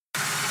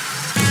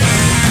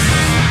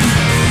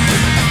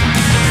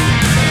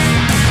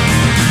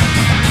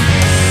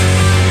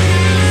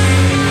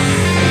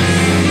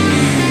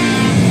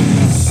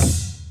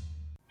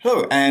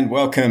and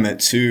welcome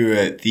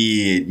to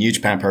the New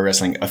Japan Pro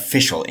Wrestling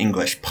official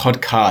English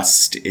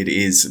podcast. It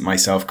is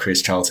myself,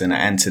 Chris Charlton,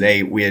 and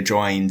today we are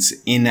joined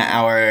in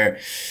our,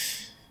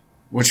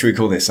 what should we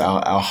call this?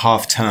 Our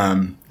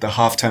half-term, the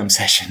half-term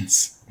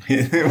sessions. I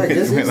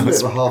guess it's a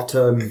bit of a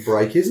half-term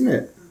break, isn't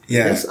it?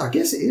 Yeah. I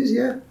guess it is,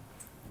 yeah.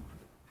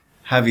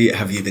 Have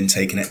you been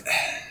taking it?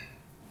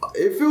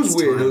 It feels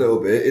weird a little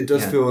bit. It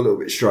does feel a little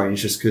bit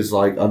strange just because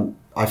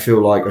I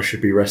feel like I should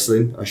be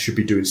wrestling. I should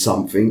be doing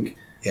something.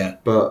 Yeah.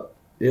 But,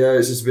 yeah,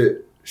 it's just a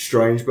bit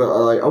strange. But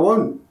I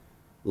won't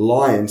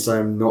lie and say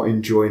I'm not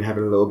enjoying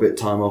having a little bit of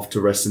time off to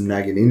rest some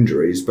nagging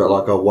injuries. But,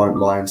 I won't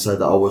lie and say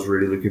that I was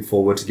really looking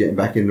forward to getting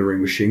back in the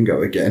ring with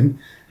Shingo again.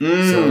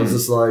 So I was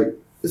just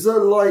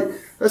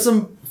there's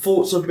some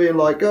thoughts of being I'm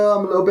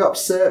a little bit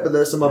upset. But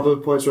there's some other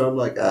points where I'm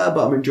but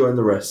I'm enjoying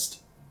the rest.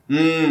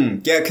 Yeah,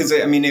 because,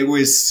 it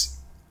was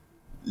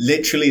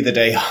literally the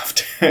day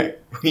after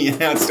we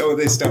announced all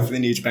this stuff for the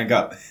New Japan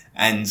Cup.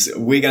 And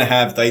we're going to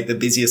have the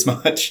busiest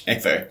March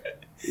ever.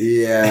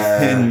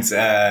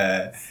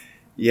 Yeah.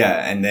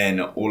 And then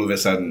all of a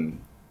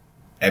sudden,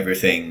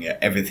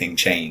 everything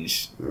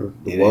changed.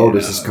 The world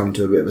has just come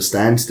to a bit of a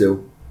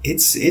standstill.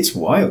 It's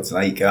wild.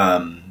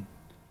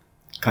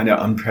 Kind of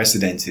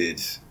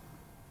unprecedented.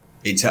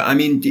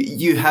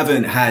 You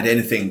haven't had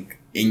anything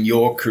in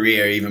your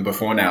career even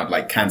before now,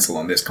 cancel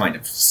on this kind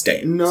of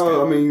state.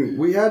 No,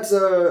 we had,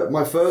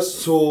 my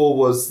first tour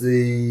was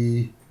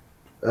the,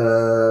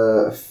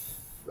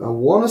 I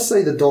want to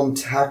say the Don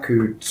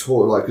Taku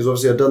tour, because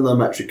obviously I'd done the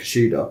match at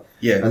Kushida.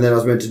 Yeah. And then I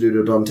was meant to do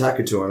the Don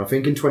Taku tour, and I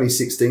think in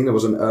 2016 there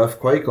was an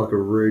earthquake, a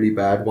really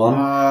bad one.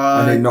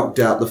 And it knocked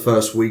out the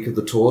first week of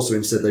the tour, so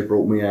instead they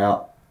brought me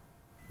out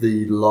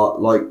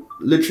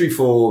literally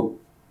for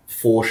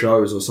 4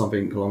 shows or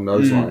something along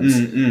those lines.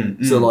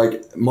 So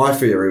my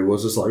theory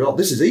was just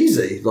this is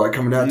easy,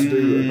 coming out to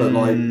do it, but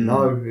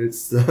no,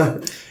 it's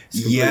that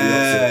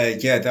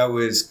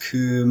was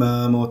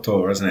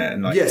Kumamoto, wasn't it?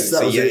 And yes,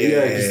 that was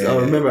it. I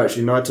remember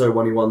actually Naito,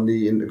 when he won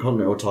the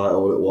Intercontinental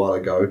title a little while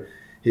ago,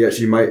 he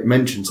actually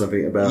mentioned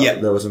something about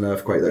there was an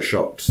earthquake that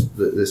shocked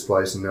this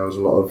place, and there was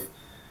a lot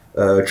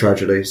of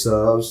tragedy.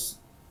 So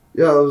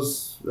it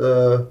was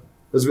a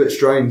bit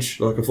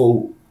strange. I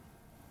thought.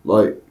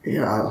 I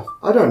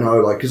don't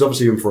know, because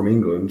obviously I'm from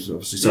England,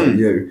 obviously so are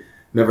you,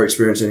 never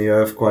experienced any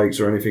earthquakes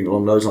or anything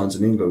along those lines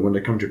in England. When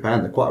they come to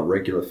Japan, they're quite a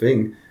regular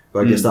thing,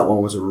 but I guess that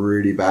one was a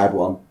really bad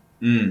one.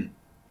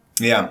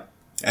 Yeah,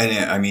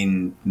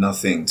 and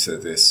nothing to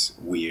this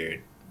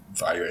weird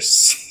virus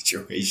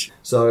situation.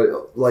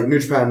 So, New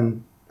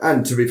Japan,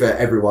 and to be fair,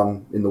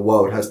 everyone in the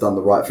world has done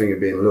the right thing of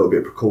being a little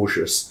bit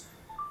precautious.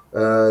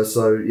 It's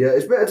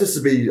better just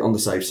to be on the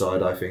safe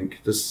side, I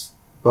think.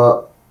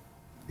 But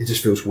it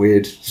just feels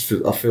weird.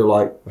 I feel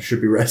like I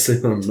should be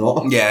wrestling and I'm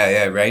not.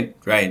 Yeah, right.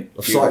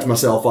 I've psyched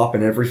myself up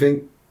and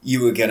everything.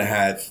 You were going to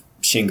have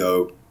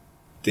Shingo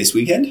this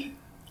weekend,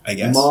 I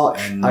guess. March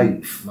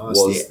 8th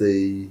was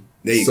the...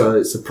 There you go. So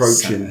it's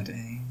approaching.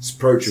 Saturday. It's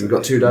approaching. We've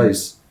got 2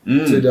 days.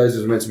 2 days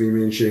is meant to be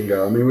me and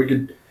Shingo. We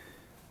could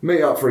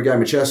meet up for a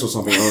game of chess or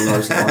something along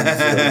those lines.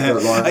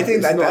 I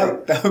think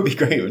that would be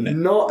great, wouldn't it?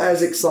 Not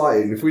as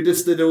exciting. If we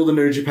just did all the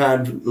New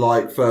Japan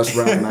first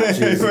round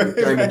matches,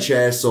 game of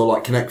chess or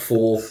Connect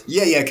 4,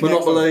 Connect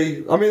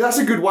Monopoly. 4. That's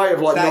a good way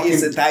of knocking out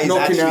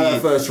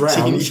that first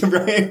round.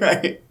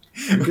 right.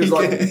 Because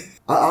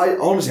I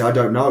honestly I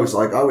don't know. It's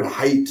I would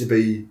hate to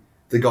be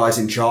the guys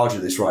in charge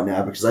of this right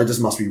now because they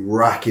just must be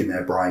racking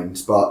their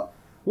brains. But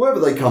whatever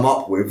they come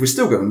up with, we're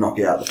still going to knock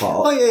it out the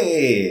park. Oh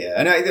yeah.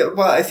 And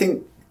I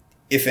think.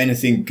 If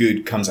anything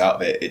good comes out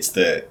of it,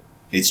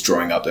 it's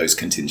drawing up those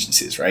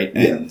contingencies, right?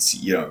 Yeah.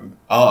 And,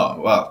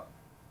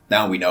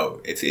 now we know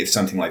if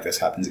something like this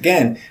happens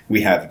again,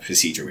 we have a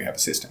procedure, we have a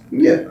system.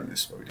 Yeah.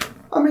 This is what we're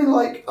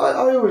doing.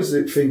 I always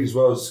think as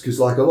well, because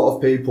a lot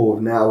of people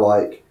have now,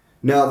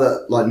 now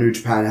that New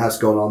Japan has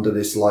gone under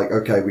this,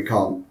 okay, we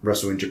can't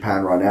wrestle in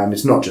Japan right now, and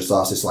it's not just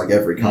us, it's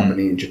every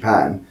company in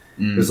Japan.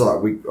 It's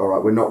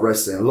we're not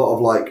wrestling. A lot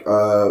of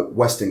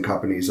Western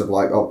companies have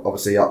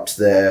obviously upped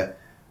their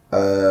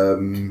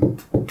I'm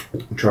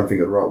trying to think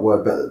of the right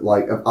word, but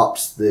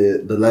ups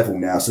the level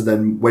now. So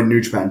then when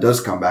New Japan does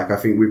come back, I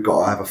think we've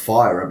got to have a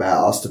fire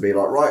about us to be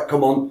right,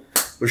 come on,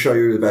 we'll show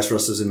you who the best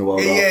wrestlers in the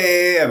world are.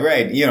 Yeah,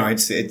 right.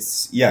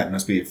 It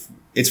must be,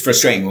 it's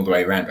frustrating all the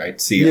way around,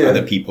 right? See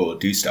other people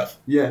do stuff.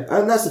 Yeah,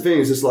 and that's the thing,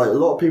 is just a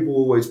lot of people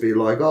always be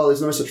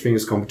there's no such thing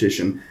as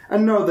competition.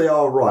 And no, they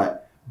are right.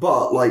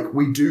 But,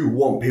 we do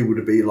want people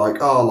to be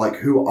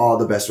who are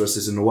the best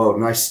wrestlers in the world?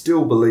 And I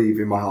still believe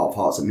in my heart of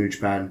hearts that New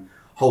Japan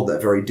hold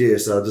that very dear.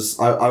 So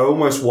I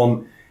almost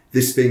want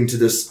this thing to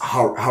just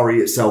hurry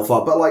itself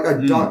up. But I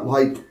don't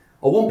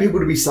I want people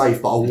to be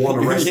safe, but I want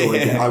to wrestle.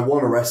 I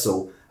want to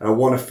wrestle, and I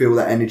want to feel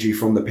that energy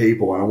from the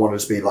people, and I want to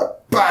just be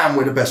bam,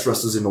 we're the best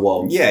wrestlers in the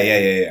world.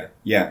 Yeah.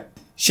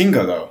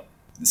 Shingo though,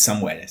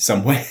 somewhere.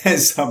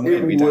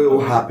 It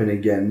will happen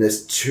again.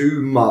 There's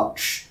too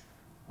much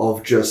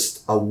of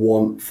just a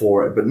want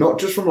for it, but not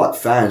just from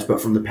fans,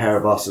 but from the pair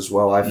of us as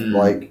well.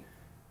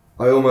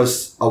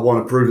 I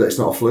want to prove that it's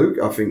not a fluke.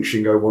 I think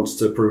Shingo wants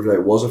to prove that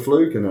it was a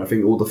fluke, and I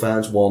think all the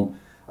fans want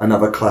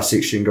another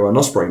classic Shingo and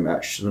Ospreay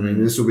match. I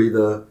mean, this will be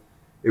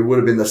it would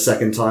have been the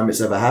second time it's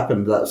ever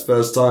happened. That's the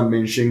first time me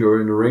and Shingo were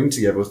in the ring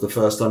together. Was the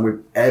first time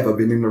we've ever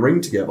been in the ring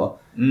together.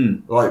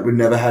 Like, we've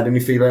never had any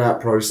feeling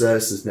out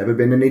process. There's never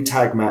been any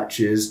tag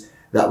matches.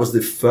 That was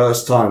the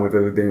first time we've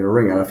ever been in a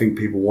ring, and I think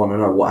people want to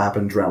know what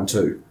happened round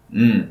 2.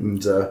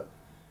 And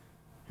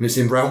it's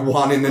in round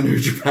 1 in the New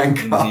Japan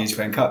Cup. In the New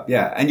Japan Cup,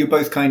 yeah. And you're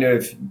both kind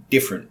of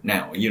different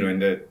now, in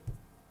the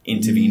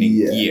intervening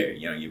year.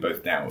 You're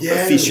both now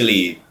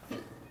officially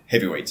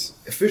heavyweights.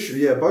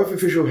 Officially, yeah, both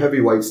official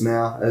heavyweights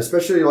now.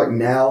 Especially, like,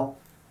 now,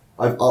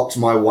 I've upped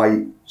my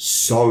weight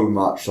so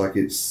much. Like,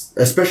 it's...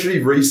 Especially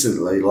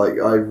recently. Like,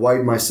 I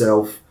weighed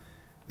myself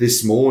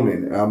this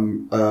morning.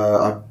 I'm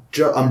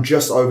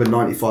just over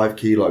 95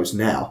 kilos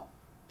now.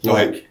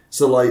 Like,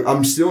 so like,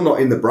 I'm still not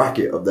in the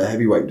bracket of the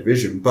heavyweight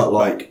division, but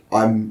like,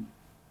 I'm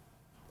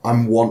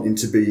wanting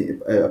to be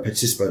a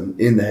participant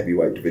in the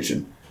heavyweight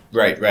division.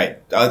 Right.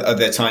 Are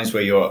there times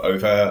where you're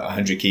over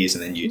 100 keys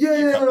and then you...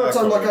 Yeah,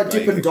 like I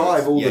dip and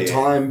dive all the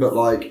time, but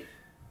like,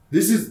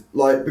 this is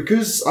like,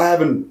 because I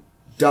haven't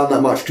done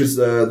that much, because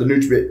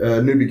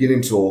the New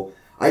Beginning tour,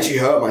 I actually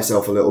hurt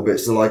myself a little bit,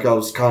 so like I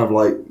was kind of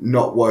like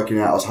not working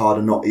out as hard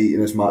and not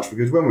eating as much,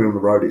 because when we're on the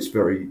road it's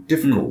very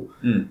difficult.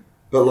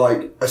 But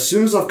like, as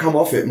soon as I've come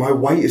off it, my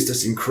weight has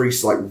just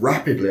increased like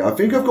rapidly. I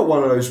think I've got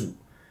one of those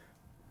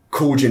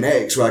cool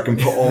genetics where I can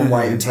put on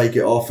weight and take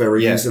it off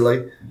very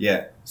easily.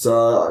 Yeah.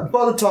 So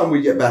by the time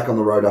we get back on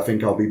the road, I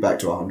think I'll be back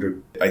to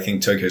 100. I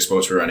think Tokyo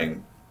Sports were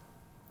running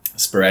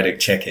sporadic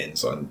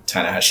check-ins on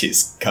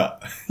Tanahashi's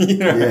cut.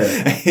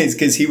 It's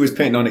because he was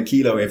putting on a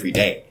kilo every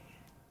day.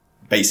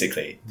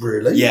 Basically.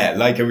 Really? Yeah,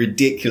 like a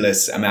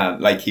ridiculous amount.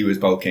 Like, he was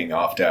bulking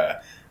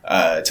after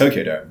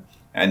Tokyo Dome.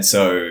 And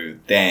so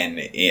then,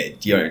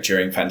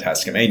 during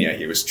Fantastica Mania,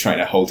 he was trying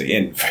to hold it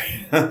in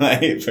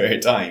for a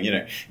time.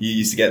 You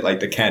used to get like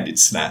the candid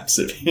snaps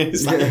of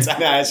his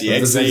Tanahashi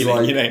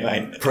exhaling,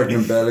 like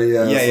pregnant belly.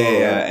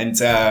 Yeah. And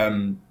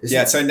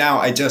so now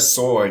I just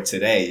saw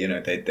today,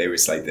 there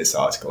was like this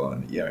article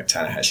on,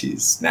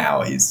 Tanahashi's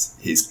now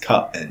his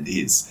cut, and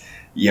he's,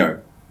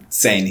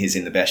 saying he's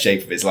in the best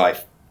shape of his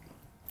life.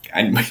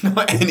 And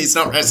it's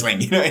not wrestling,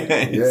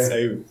 It's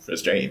so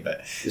frustrating,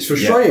 but it's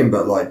frustrating.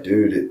 But like,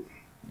 dude,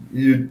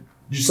 you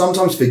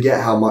sometimes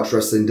forget how much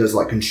wrestling does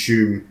like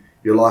consume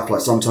your life. Like,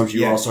 sometimes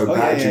you are so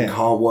bad you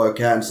can't work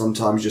out, and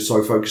sometimes you're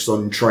so focused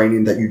on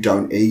training that you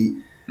don't eat.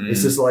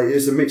 It's just like,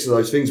 it's a mix of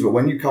those things. But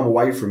when you come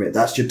away from it,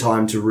 that's your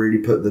time to really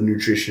put the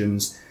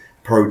nutritions,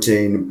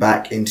 protein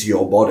back into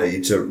your body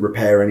to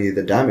repair any of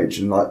the damage.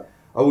 And like,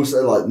 I will say,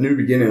 like, New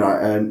Beginning,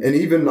 and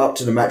even up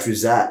to the match with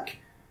Zach.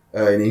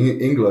 In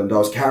England, I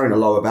was carrying a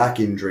lower back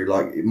injury.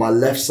 Like, my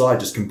left side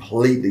just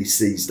completely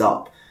seized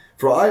up.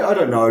 I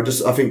don't know.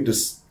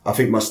 I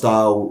think my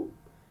style,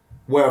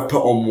 where I've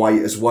put on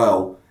weight as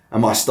well,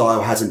 and my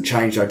style hasn't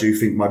changed. I do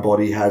think my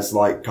body has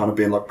like kind of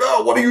been like,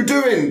 oh, what are you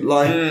doing?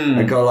 Like, and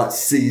kind of like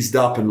seized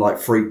up and like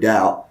freaked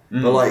out.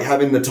 But like,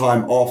 having the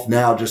time off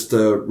now just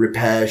to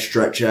repair,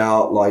 stretch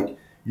out, like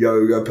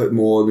yoga, put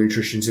more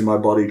nutrition in my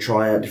body,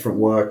 try out different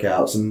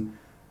workouts, and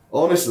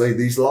honestly,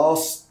 these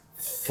last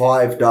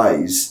 5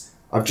 days,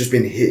 I've just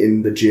been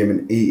hitting the gym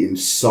and eating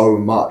so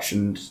much,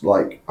 and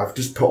like, I've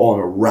just put on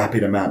a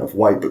rapid amount of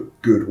weight,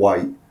 but good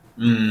weight.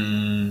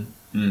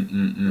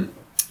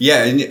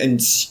 Yeah,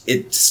 and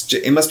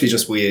it must be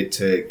just weird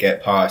to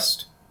get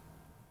past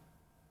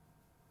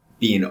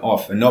being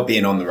off and not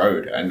being on the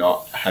road and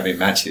not having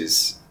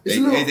matches.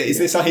 Is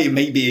this like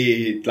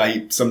maybe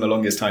like some of the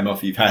longest time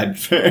off you've had?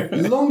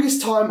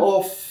 Longest time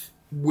off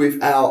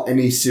without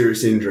any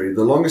serious injury.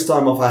 The longest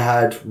time off I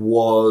had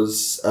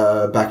was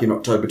back in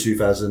October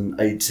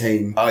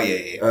 2018. Oh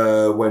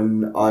yeah.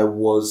 When I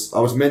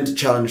was meant to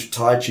challenge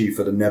Taichi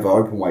for the Never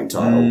Openweight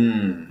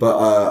title, but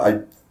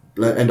I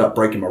ended up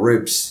breaking my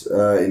ribs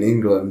in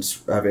England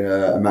having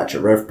a match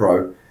at Rev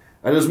Pro.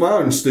 And it was my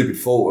own stupid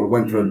fault. I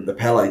went for the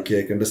Pele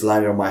kick and just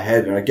landed on my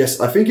head. And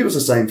I think it was the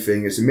same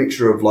thing. It's a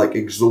mixture of like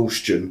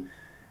exhaustion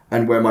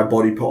and where my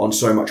body put on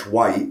so much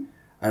weight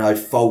and I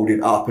folded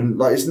up. And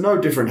like, it's no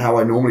different how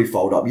I normally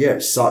fold up. Yeah,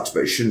 it sucks,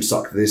 but it shouldn't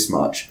suck this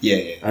much.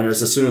 Yeah. And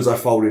as soon as I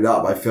folded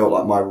up, I felt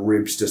like my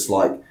ribs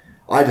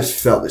I just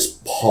felt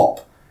this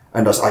pop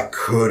and I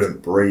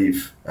couldn't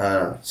breathe.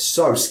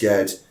 So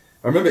scared.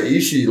 I remember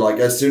Ishii, like,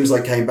 as soon as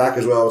I came back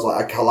as well,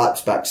 I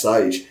collapsed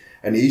backstage.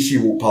 And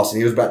Ishii walked past and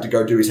he was about to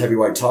go do his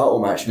heavyweight title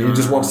match. And he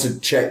just wants to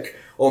check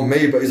on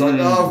me, but he's like,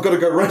 no, I've got to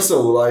go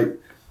wrestle. Like,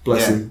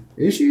 bless him.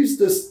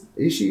 Ishii's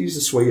a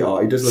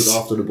sweetheart. He does look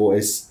after the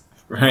boys.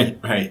 Right.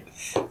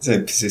 It's a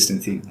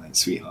persistent theme, like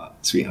sweetheart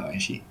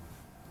Ishii.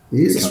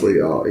 He is a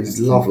sweetheart. He's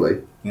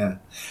lovely. Yeah.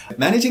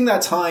 Managing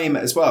that time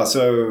as well.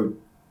 So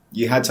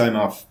you had time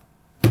off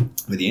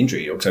with the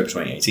injury, October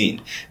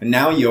 2018. And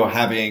now you're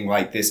having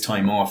like this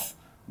time off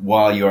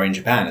while you're in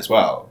Japan as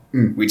well.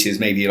 Which is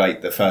maybe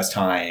like the first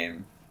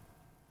time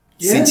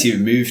since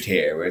you've moved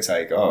here where it's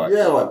like,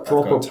 like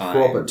proper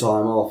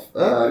time off.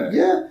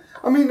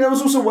 I mean, there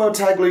was also World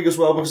Tag League as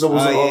well because I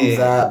wasn't on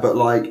that, but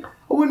like,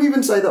 I wouldn't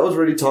even say that was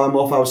really time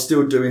off. I was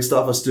still doing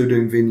stuff. I was still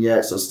doing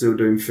vignettes. I was still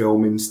doing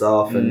filming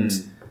stuff and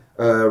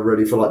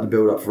ready for like the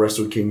build up for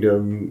Wrestle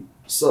Kingdom.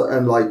 So,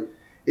 and like,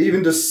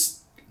 even just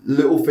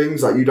little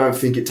things like you don't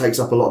think it takes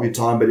up a lot of your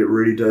time, but it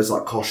really does,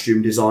 like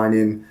costume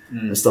designing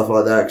and stuff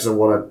like that because I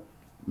want to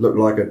look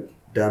like a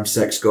damn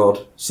sex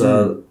god.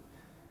 So,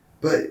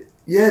 but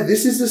yeah,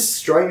 this is just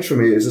strange for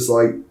me. It's just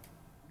like,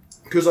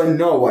 because I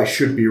know I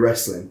should be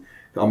wrestling.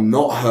 I'm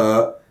not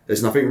hurt.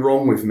 There's nothing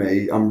wrong with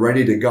me. I'm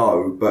ready to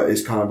go, but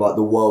it's kind of like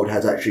the world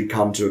has actually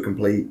come to a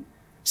complete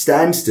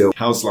standstill.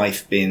 How's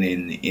life been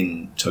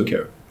in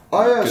Tokyo?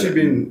 I've actually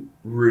been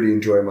really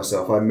enjoying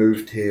myself. I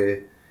moved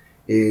here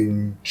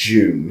in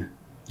June.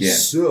 Yeah.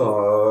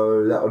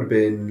 So that would have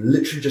been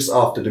literally just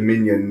after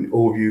Dominion.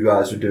 All of you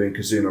guys were doing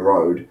Kazuna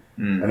Road.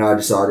 And I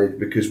decided,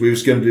 because we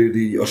was going to do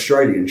the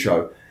Australian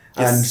show.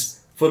 Yes. And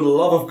for the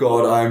love of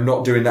God, I am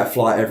not doing that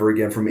flight ever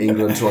again from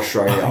England to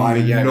Australia.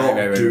 I'm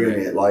not doing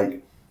it.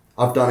 Like,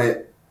 I've done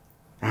it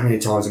how many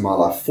times in my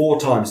life? 4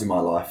 times in my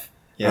life.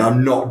 Yeah. And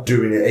I'm not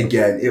doing it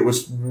again. It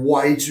was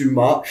way too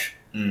much.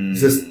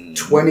 It's just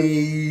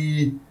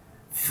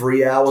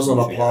 23 hours on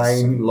a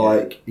plane.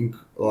 Like,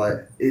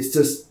 it's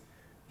just,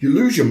 you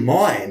lose your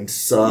mind.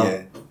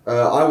 So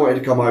I wanted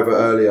to come over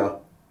earlier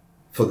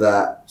for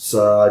that.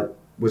 So I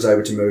was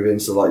able to move in.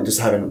 So like just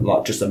having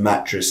like just a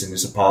mattress in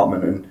this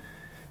apartment. And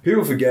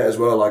people forget as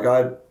well, like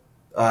I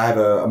have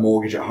a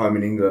mortgage at home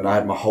in England. I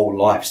had my whole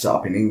life set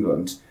up in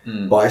England,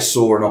 but I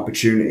saw an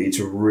opportunity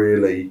to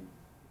really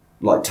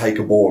like take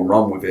a ball and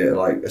run with it.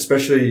 Like,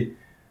 especially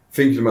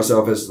thinking to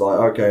myself as like,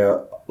 okay,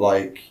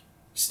 like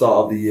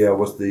start of the year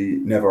was the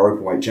never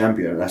openweight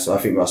champion. And that's, I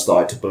think I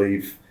started to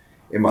believe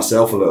in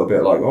myself a little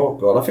bit, like, oh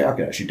God, I think I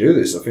can actually do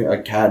this. I think I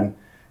can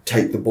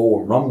take the ball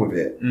and run with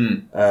it.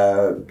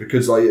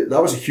 Because like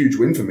that was a huge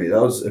win for me.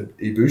 That was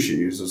Ibushi.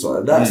 It was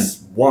like,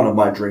 that's one of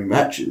my dream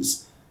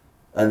matches.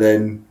 And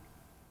then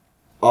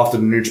after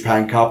the New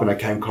Japan Cup, and I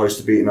came close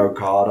to beating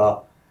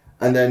Okada.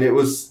 And then it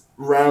was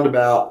round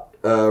about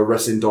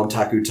Wrestling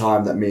Dontaku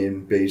time that me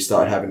and B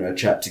started having a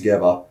chat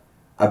together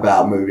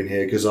about moving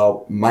here, because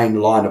our main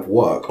line of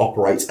work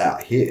operates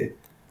out here.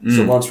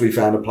 So once we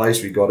found a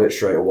place, we got it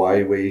straight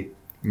away. We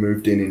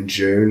moved in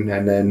June,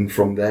 and then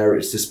from there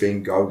it's just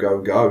been go,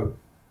 go, go.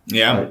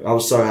 Yeah. Like, I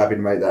was so happy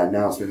to make that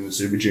announcement in the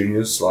Super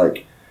Juniors,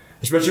 like,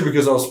 especially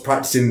because I was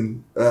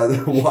practicing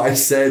what I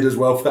said as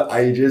well for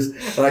ages,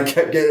 and I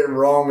kept getting it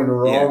wrong, and I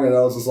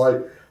was just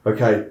like,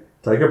 okay,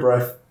 take a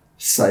breath,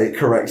 say it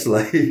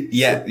correctly.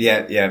 Yeah.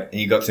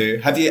 You got to.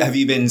 Have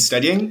you been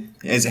studying?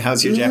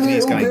 How's your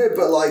Japanese going? A little bit,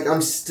 but like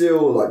I'm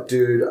still like,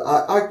 dude,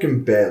 I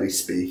can barely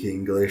speak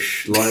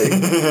English. Like,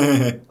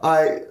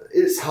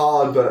 it's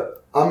hard,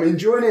 but I'm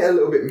enjoying it a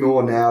little bit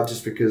more now,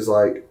 just because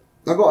like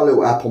I've got a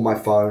little app on my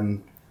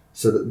phone,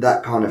 so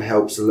that kind of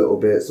helps a little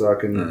bit, so I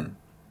can.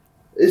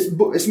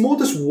 It's more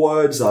just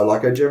words though.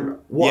 Like I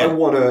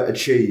want to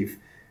achieve.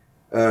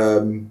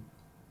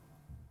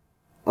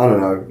 I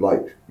don't know,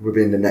 like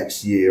within the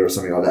next year or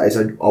something like that, is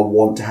I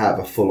want to have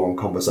a full-on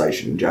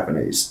conversation in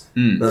Japanese.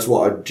 That's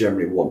what I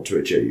generally want to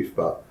achieve,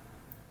 but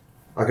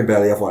I can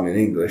barely have one in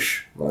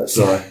English. Like,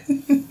 so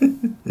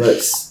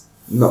let's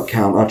not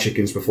count our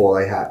chickens before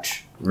they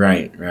hatch.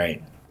 Right.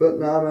 But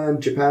no,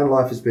 man, Japan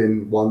life has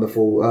been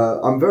wonderful.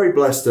 I'm very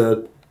blessed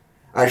to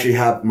actually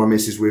have my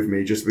missus with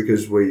me, just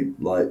because we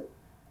like.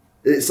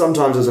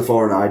 Sometimes as a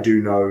foreigner, I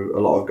do know a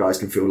lot of guys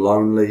can feel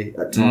lonely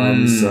at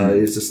times. So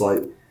it's just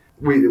like.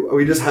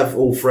 We just have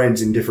all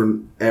friends in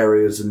different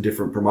areas and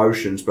different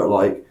promotions, but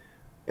like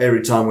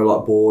every time we're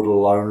like bored or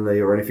lonely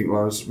or anything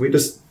like that, we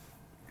just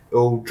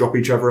all drop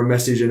each other a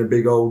message in a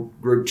big old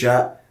group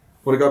chat.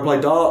 Want to go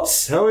play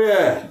darts? Hell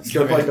yeah, let's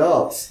go play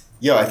darts.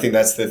 Yeah, I think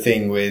that's the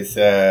thing with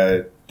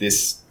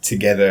this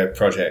Together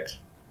project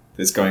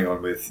that's going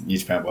on with New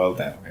Japan World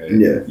now.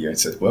 It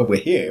says, well,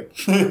 we're here.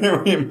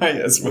 we might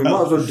as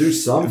well do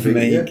something.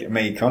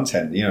 Make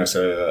content.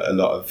 So a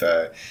lot of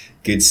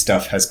good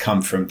stuff has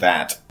come from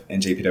that.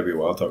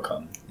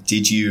 NJPWWorld.com.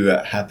 Did you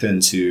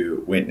happen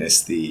to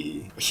witness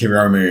the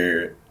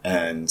Hiromu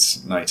and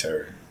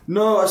Naito?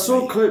 No, I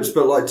saw clips,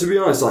 but like to be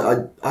honest,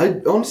 like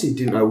I honestly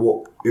didn't know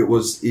what it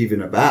was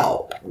even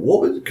about.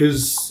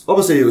 Because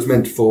obviously it was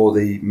meant for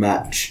the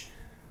match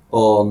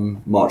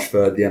on March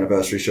 3rd, the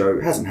anniversary show.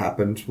 It hasn't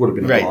happened. Would have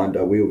been a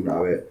blinder. We all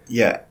know it.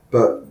 Yeah.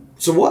 But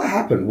so what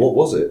happened? What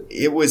was it?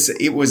 It was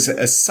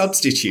a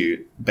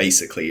substitute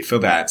basically for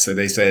that. So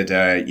they said,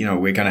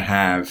 we're going to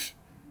have.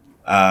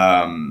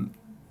 A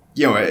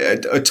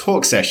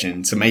talk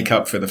session to make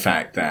up for the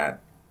fact that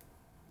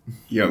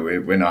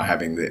we're not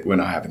having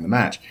the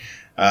match.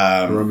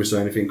 Hiromu say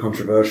anything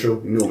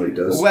controversial? He normally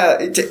does. Well,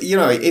 if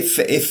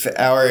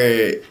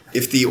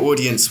the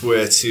audience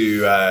were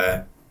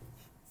to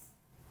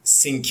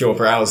sync your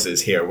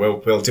browsers here,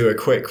 we'll do a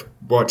quick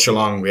watch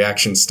along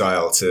reaction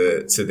style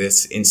to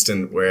this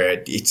instant where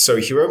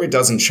Hiromu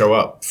doesn't show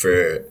up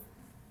for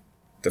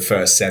the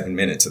first 7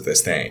 minutes of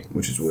this thing,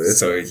 which is weird.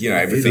 So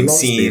everything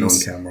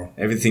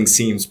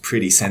seems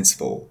pretty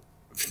sensible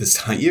for the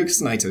start.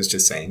 Because Naito's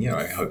just saying,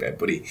 I hope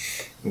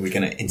we're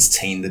going to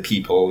entertain the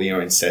people,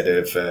 instead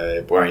of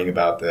worrying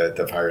about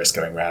the virus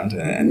going around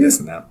and this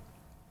and that.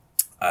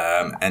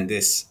 And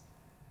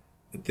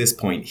at this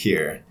point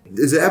here,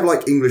 does it have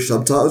like English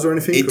subtitles or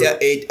anything?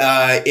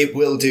 It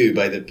will do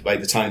by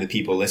the time the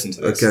people listen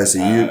to this. Okay,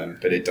 so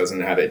but it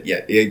doesn't have it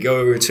yet. You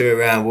go to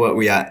around what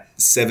we at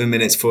 7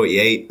 minutes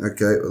 48.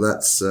 Okay, well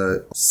that's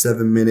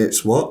 7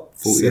 minutes. What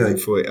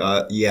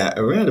 48? Yeah,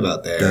 around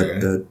about there.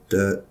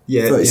 36.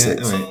 Yeah.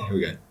 All right, here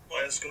we go.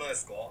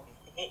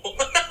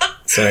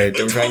 So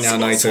right now,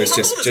 Naito has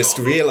just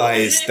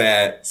realised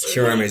that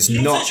Hiromu is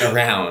not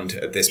around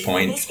at this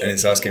point, and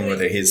is asking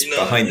whether he's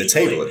behind the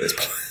table at this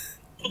point.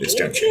 This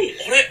juncture.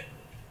 Have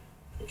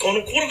a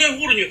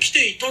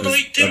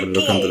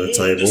look under the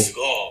table.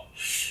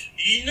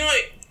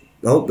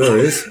 Oh, there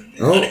he is.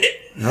 Oh,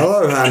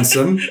 hello,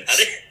 handsome.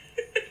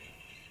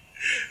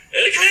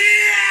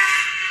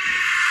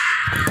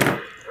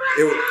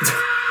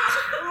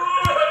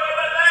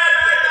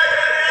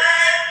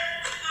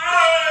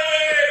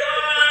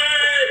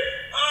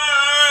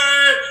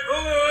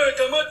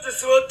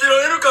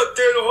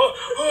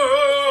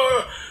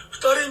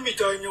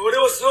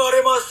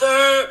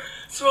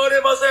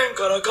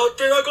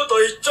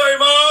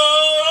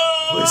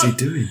 What is he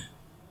doing?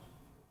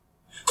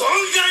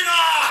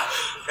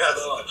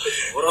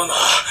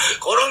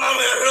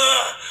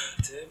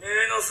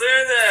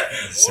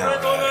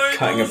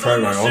 Cutting a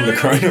promo on the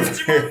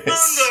coronavirus.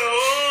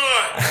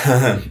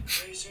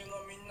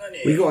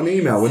 We got an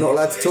email. We're not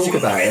allowed to talk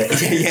about it.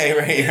 Yeah,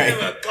 right.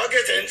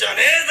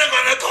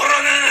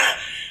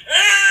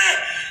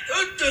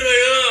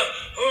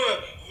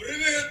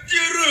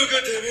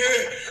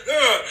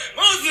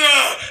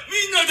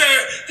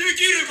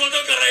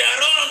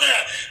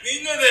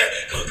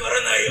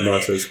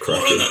 Naito's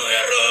cracking.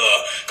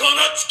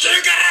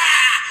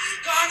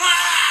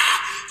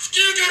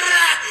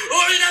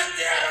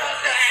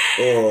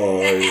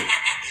 Oh.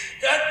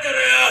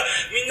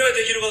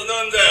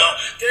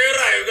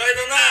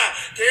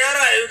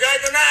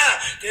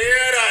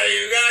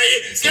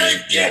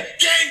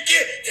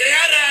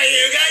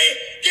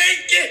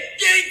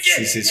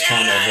 This is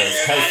kind of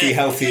a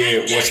healthy,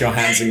 wash your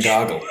hands and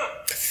gargle.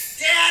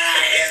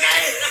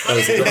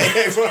 Has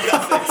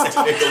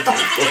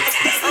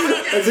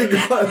it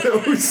got a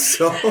little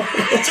song?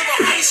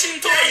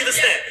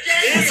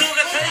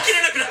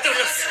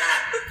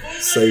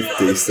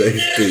 Safety.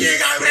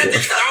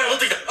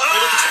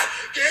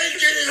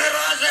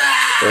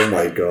 Oh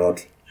my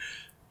god.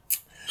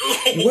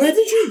 Where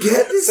did you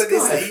get this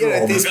guy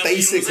from? This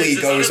basically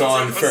goes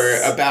on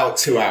for about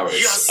 2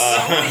 hours.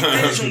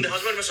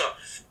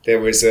 There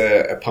was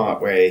a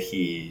part where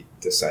he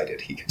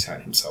decided he could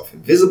turn himself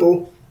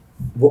invisible.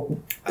 What?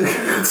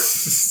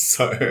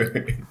 So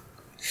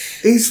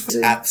He's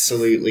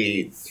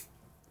absolutely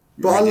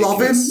but ridiculous. I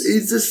love him.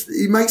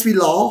 He makes me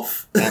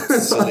laugh.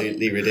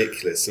 Absolutely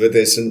ridiculous. But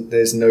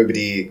there's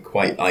nobody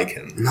quite like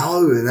him.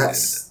 No, and I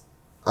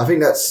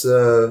think that's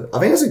a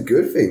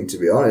good thing, to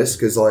be honest,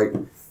 because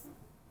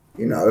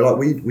we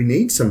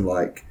need some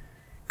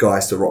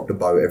guys to rock the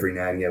boat every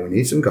now and again. We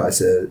need some guys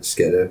to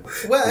scare the.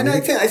 Well, and I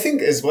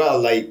think as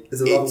well,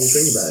 there's a lovable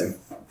thing about him.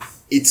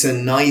 It's a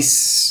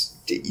nice.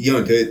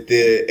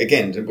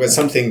 Where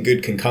something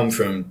good can come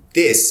from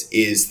this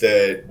is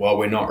that while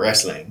we're not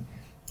wrestling,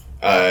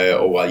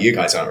 or while you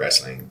guys aren't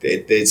wrestling,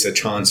 it's a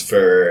chance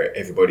for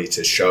everybody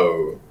to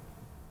show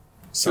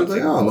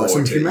something more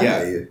some to,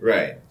 humanity.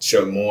 Right,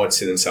 show more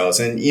to themselves.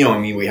 And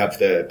we have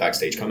the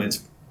backstage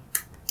comments,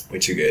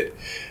 which are good,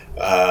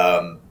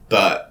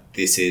 but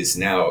this is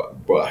now,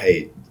 well,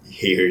 hey,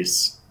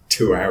 here's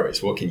 2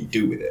 hours, what can you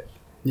do with it?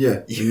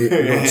 Yeah, we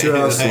got 2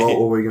 hours. What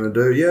are we going to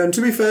do? Yeah, and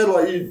to be fair,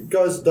 you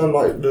guys have done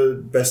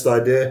the best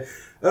idea.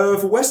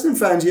 For Western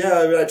fans,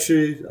 I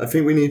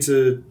think we need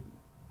to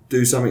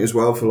do something as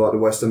well for the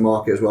Western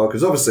market as well,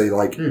 because obviously,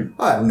 I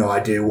have no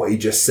idea what he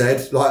just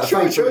said.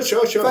 Sure.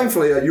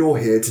 Thankfully, you're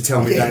here to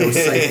tell me that it was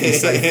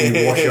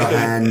safety, wash your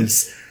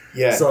hands.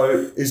 Yeah.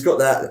 So he's got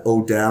that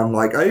all down.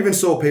 I even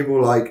saw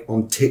people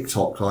on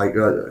TikTok. I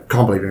can't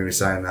believe you're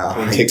saying that.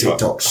 I hate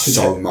TikTok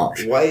so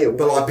much.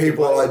 But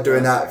people are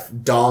doing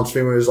that dance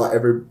thing where it's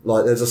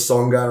there's a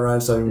song going around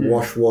saying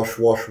wash, wash,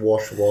 wash,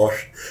 wash,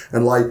 wash,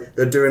 and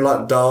they're doing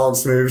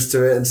dance moves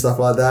to it and stuff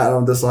like that. And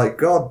I'm just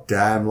god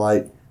damn,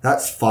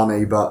 that's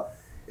funny, but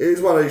it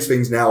is one of these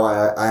things now.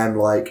 I am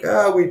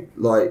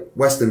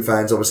Western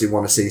fans obviously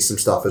want to see some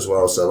stuff as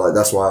well. So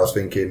that's why I was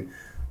thinking.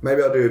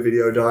 Maybe I'll do a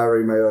video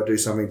diary. Maybe I'll do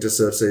something just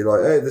to see,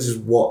 hey, this is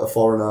what a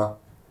foreigner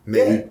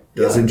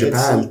does in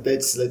Japan.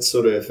 Let's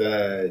sort of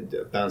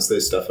bounce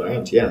those stuff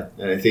around. Yeah,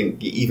 and I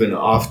think even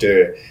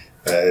after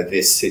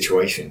this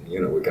situation,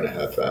 we're going to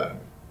have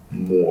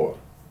more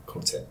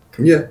content.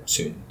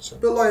 Soon. So.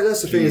 But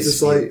that's the thing. Is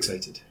just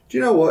excited. Do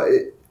you know what?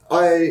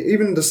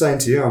 Even the same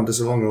to you. I'm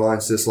just along the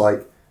lines. Just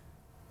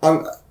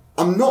I'm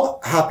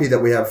not happy that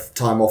we have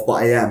time off,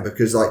 but I am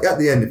because at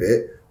the end of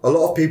it. A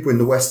lot of people in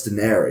the Western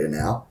area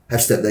now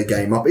have stepped their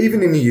game up.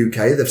 Even in the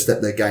UK, they've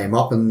stepped their game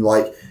up and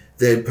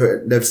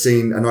they've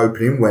seen an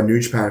opening where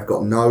New Japan have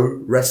got no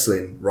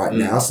wrestling right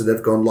now, so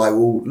they've gone like,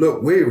 well,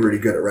 look, we're really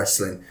good at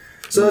wrestling.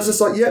 So it's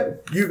just like,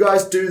 yep, you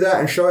guys do that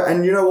and show it,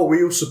 and you know what,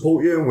 we all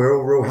support you and we're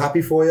all real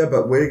happy for you,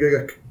 but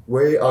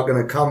we are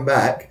gonna come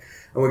back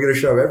and we're gonna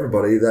show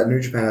everybody that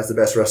New Japan has the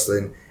best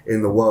wrestling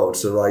in the world.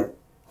 So like,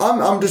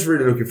 I'm just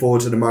really looking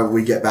forward to the moment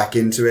we get back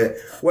into it.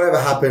 Whatever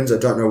happens, I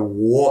don't know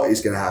what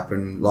is gonna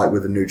happen like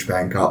with the New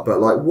Japan Cup, but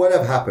like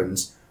whatever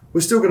happens, we're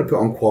still going to put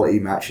on quality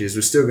matches.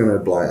 We're still going to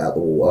blow it out the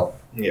water.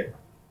 Yeah.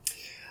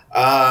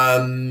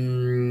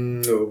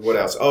 What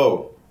else?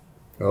 Oh.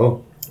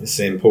 It's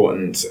an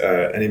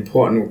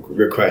important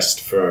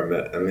request from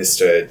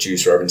Mr.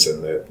 Juice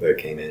Robinson that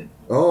came in.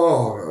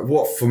 Oh,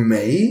 what, for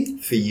me?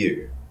 For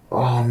you.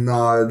 Oh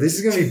no, this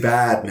is going to be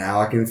bad now.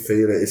 I can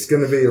feel it. It's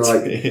going to be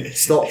like,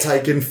 stop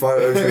taking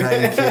photos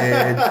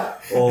naked,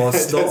 or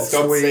stop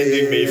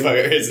sending me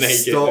photos naked.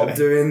 Stop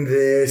doing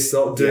this,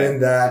 stop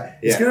doing that.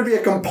 It's going to be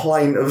a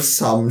complaint of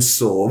some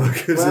sort,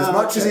 because as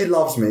much as he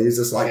loves me, he's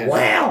just like,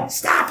 wow,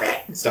 stop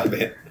it. Stop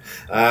it.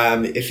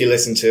 If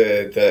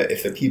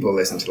the people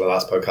listen to the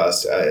last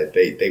podcast,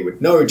 they would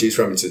know Juice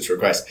Robinson's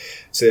request.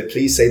 So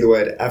please say the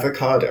word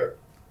avocado.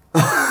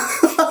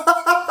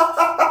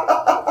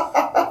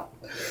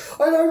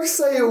 I don't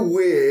say it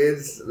weird.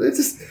 It's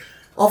just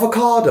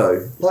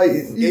avocado. Like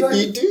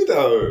you do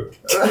though.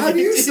 How do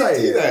you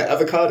say it? That?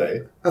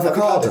 Avocado.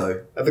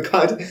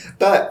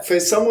 But for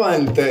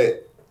someone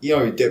that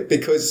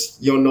because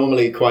you're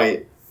normally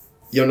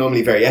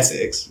very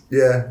Essex.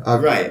 Yeah.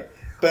 Right.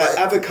 But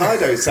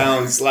avocado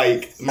sounds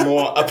like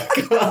more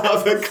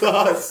upper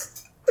class.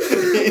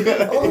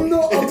 I'm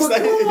not upper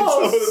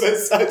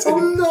class.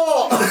 I'm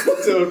not.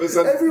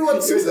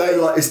 Everyone says that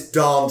like it's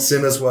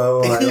dancing as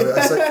well. Like,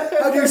 I say,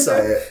 how do you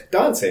say it?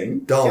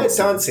 Dancing. Yeah,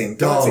 dancing.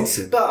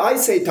 But I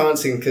say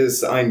dancing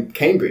because I'm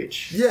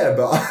Cambridge. Yeah,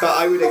 but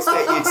I would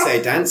expect you to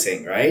say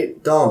dancing,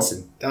 right?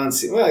 Dancing.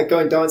 Well,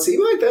 going dancing.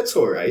 Well, that's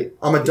all right.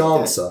 I'm a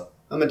dancer.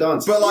 I'm a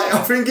dancer. But like,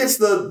 I think it's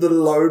the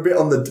low bit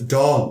on the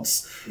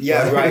dance.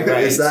 Yeah, like,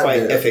 right. It's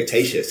quite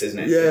affectatious, isn't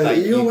it? Yeah, like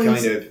you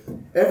always, kind of.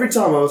 Every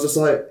time I was just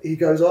like, he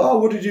goes, "Oh,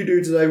 what did you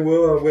do today,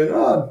 Will?" I went,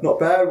 "Oh, not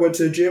bad. Went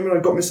to the gym and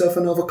I got myself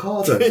an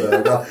avocado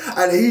burger."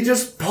 And he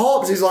just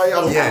pops. He's like,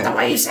 "I love the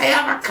way you say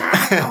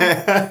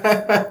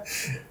avocado."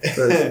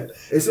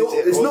 It's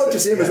not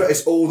just him as well.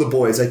 It's all the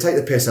boys. They take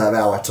the piss out of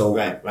how I talk.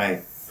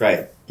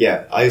 Right.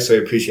 Yeah, I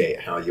also appreciate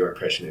how your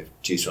impression of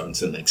Juice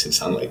Robinson makes him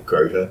sound like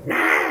Grover.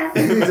 But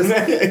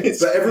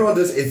everyone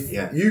does.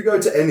 If you go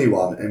to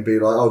anyone and be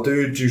like, "Oh,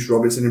 do a Juice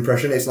Robinson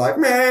impression," it's like,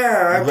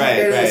 right.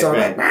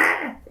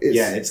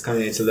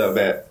 It's a little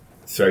bit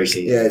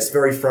throaty. Yeah, it's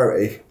very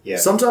throaty. Yeah.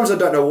 Sometimes I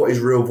don't know what his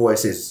real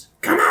voice is.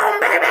 Come on,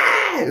 baby.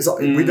 It's like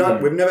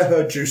we've never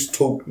heard Juice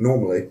talk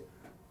normally.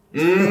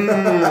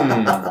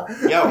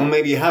 Yeah, or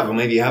maybe you have, or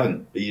maybe you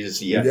haven't. But you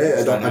just I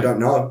don't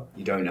know.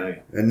 You don't know.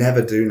 I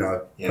never do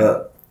know. Yeah.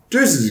 But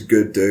Juice is a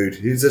good dude.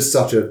 He's just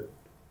such a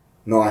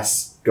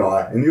nice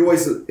guy, and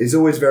he's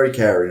always very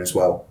caring as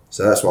well.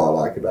 So that's what I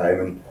like about him.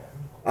 And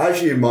I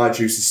actually admire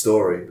Juice's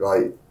story,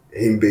 like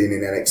him being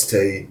in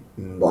NXT,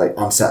 and, like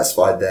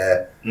unsatisfied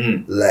there,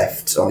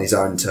 left on his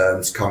own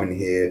terms, coming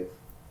here,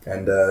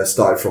 and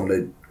started from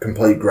the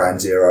complete ground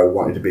zero,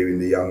 wanting to be in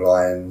the Young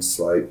Lions,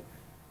 like.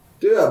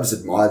 Dude, I just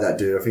admire that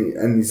dude. I think,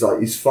 and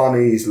he's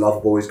funny, he's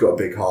lovable, he's got a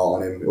big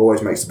heart on him. He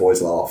always makes the boys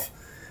laugh.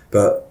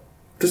 But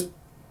just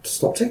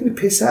stop taking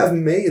the piss out of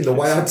me and the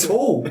way I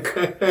talk.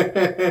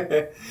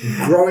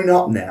 Growing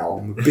up now,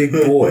 I'm a big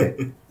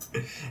boy.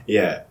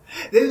 Yeah.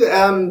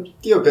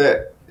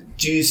 But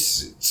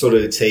Juice sort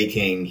of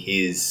taking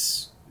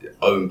his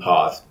own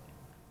path,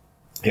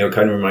 kind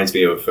of reminds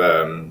me of,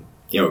 a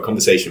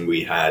conversation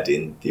we had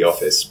in the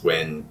office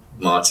when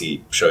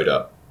Marty showed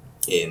up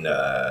in...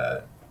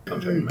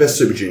 Best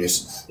Super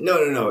Genius.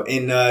 No.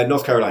 In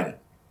North Carolina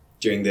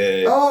during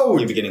the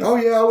new beginning. Oh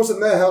yeah, I wasn't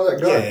there. How did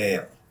that go?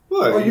 Yeah.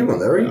 Well, you weren't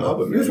there. You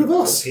was with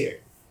us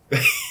here.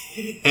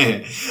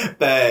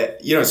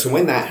 But so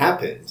when that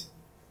happened,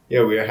 we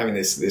were having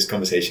this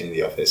conversation in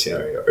the office,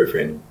 over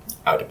in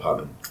our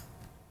department,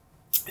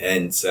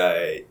 and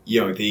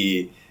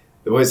the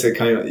words that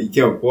kind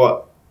of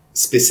what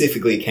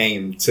specifically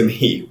came to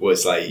me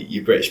was like,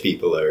 you British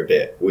people are a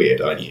bit weird,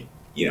 aren't you?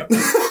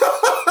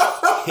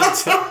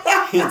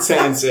 In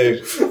terms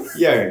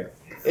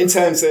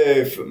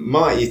of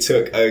Marty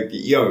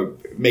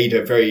made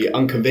a very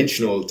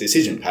unconventional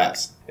decision,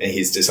 perhaps, and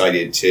he's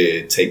decided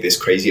to take this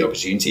crazy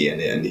opportunity,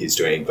 and he's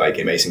doing like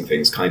amazing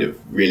things, kind of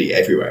really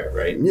everywhere,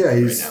 right? Yeah,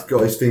 he's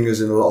got his fingers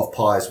in a lot of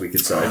pies, we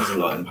could say. There's a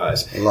lot in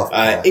pies. I love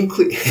pie.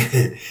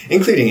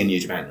 Including in New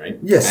Japan, right?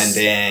 Yes. And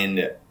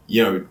then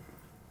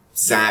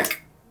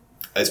Zach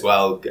as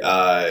well.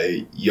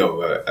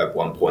 At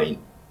one point.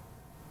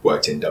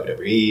 Worked in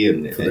WWE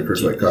and for the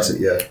Cruiserweight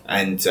Classic,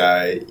 and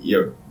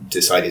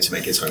decided to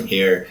make his home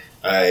here.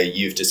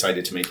 You've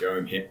decided to make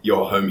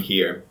your home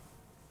here,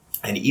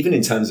 and even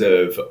in terms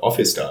of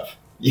office stuff,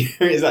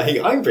 it's like,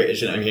 I'm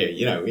British and I'm here.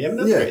 We have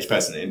another British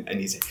person,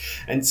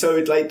 and so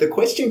like the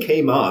question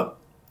came up: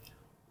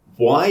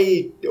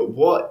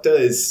 what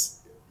does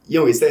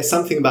is there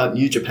something about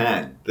New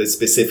Japan that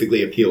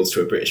specifically appeals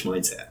to a British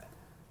mindset?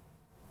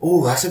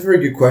 Oh, that's a very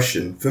good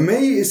question. For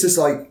me, it's just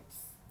like,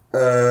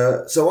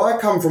 so I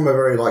come from a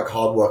very like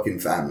hardworking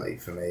family.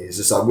 For me, it's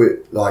just like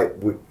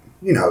we're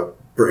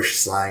British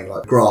slang,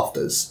 like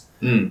grafters.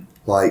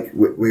 Like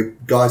we're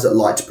guys that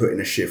like to put in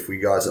a shift. We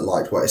guys that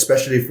like to work,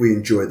 especially if we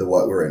enjoy the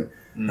work we're in.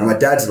 And my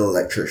dad's an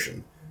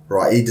electrician,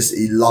 right?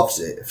 He loves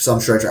it. For some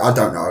strange, I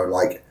don't know.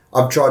 Like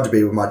I've tried to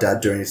be with my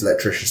dad doing his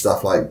electrician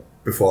stuff. Like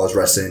before I was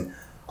wrestling,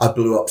 I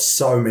blew up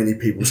so many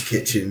people's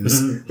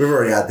kitchens. We've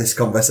already had this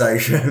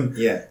conversation.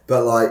 Yeah.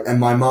 But like, and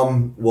my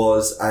mum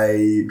was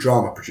a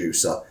drama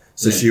producer.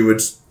 So she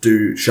would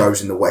do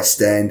shows in the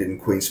West End in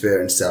Queen's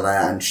Theatre and sell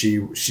out. And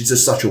she's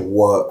just such a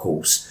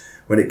workhorse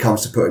when it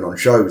comes to putting on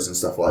shows and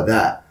stuff like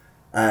that.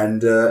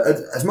 And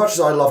as much as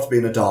I loved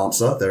being a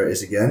dancer, there it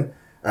is again.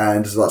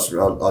 And as much as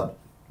I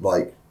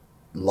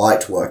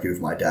liked working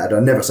with my dad,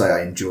 I'd never say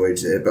I enjoyed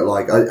it, but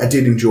like I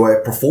did enjoy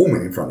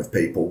performing in front of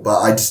people. But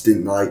I just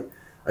didn't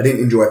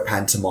enjoy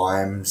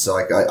pantomimes.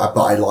 Like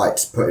but I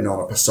liked putting on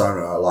a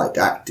persona. I liked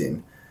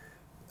acting.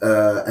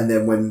 And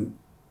then when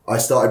I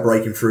started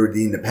breaking through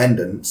the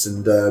independents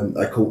and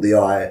I caught the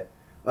eye,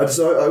 I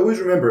always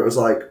remember it was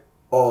like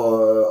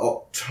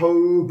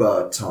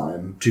October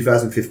time,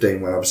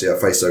 2015, when obviously I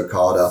faced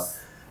Okada,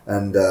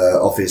 and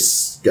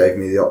Office gave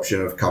me the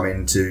option of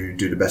coming to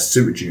do the Best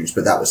Super Juniors,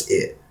 but that was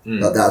it.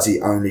 Like, that was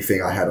the only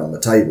thing I had on the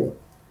table.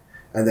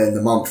 And then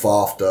the month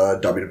after,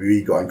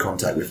 WWE got in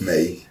contact with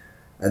me,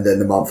 and then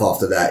the month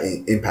after that,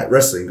 Impact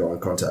Wrestling got in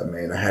contact with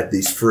me, and I had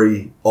these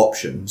 3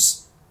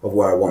 options of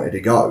where I wanted to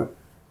go.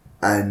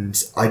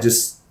 And I've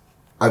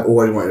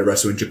always wanted to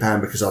wrestle in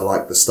Japan because I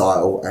like the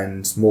style,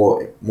 and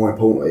more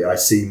importantly, I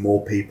see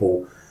more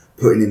people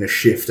putting in a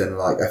shift, and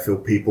like I feel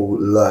people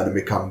learn and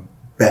become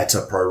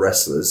better pro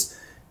wrestlers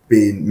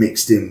being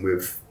mixed in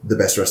with the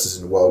best wrestlers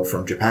in the world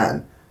from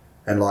Japan.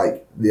 And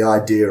like the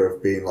idea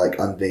of being like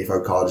underneath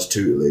Okada's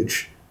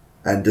tutelage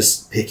and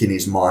just picking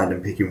his mind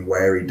and picking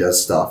where he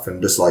does stuff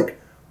and just like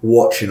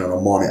watching on a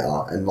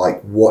monitor and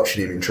like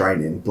watching him in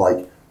training,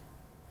 like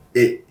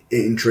it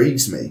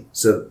intrigues me.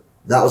 So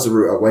that was the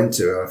route I went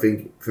to. And I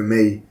think for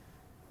me,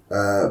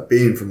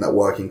 being from that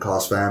working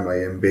class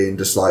family and being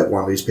just like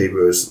one of these people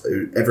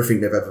who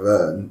everything they've ever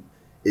earned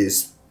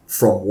is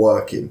from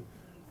working.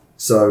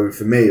 So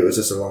for me, it was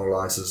just along the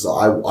lines of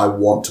I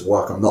want to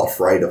work. I'm not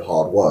afraid of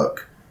hard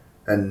work.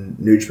 And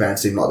New Japan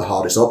seemed like the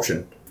hardest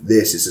option.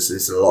 This is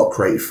just a lot of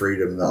creative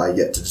freedom that I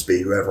get to just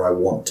be whoever I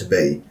want to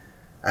be.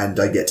 And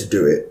I get to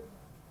do it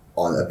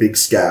on a big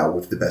scale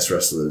with the best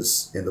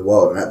wrestlers in the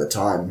world. And at the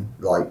time,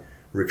 like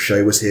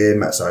Ricochet was here,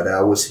 Matt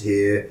Sydal was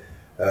here,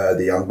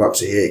 the Young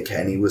Bucks are here,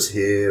 Kenny was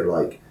here.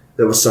 Like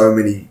there were so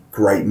many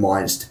great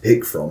minds to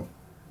pick from.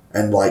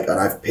 And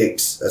I've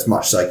picked as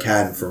much as I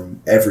can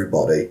from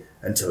everybody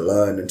and to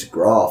learn and to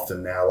graft.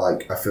 And now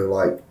like I feel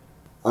like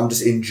I'm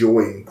just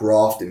enjoying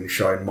grafting and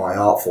showing my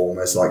art form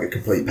as like a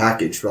complete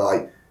package. But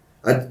like,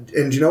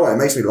 and you know what? It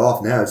makes me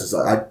laugh now. It's just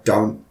like I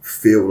don't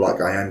feel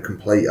like I am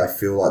complete. I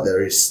feel like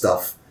there is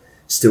stuff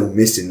still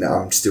missing that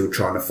I'm still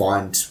trying to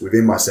find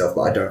within myself,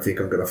 but I don't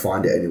think I'm going to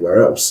find it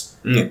anywhere else.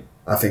 I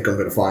think I'm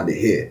going to find it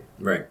here.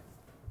 Right.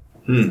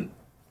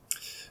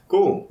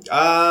 Cool.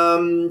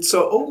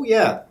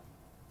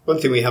 One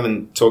thing we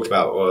haven't talked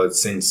about, or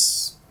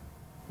since,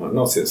 well,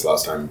 not since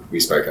last time we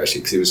spoke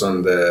actually, because it was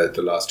on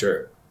the last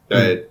tour.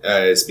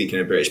 Speaking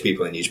of British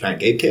people in New Japan,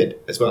 Gabe Kidd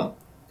as well.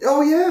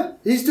 Oh yeah,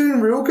 he's doing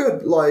real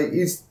good. Like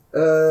he's,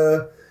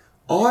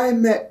 I've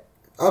met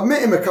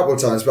him a couple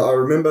of times, but I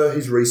remember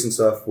his recent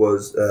stuff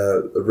was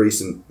a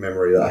recent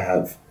memory that I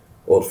have,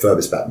 or the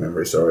furthest back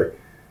memory, sorry,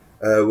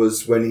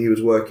 was when he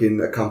was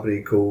working a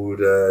company called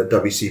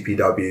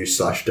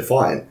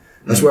WCPW/Defiant.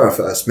 That's where I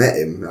first met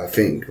him, I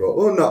think.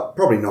 Or not,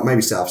 probably not,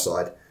 maybe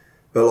Southside.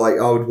 But like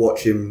I would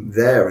watch him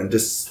there and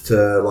just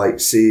to like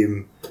see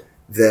him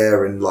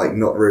there and like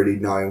not really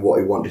knowing what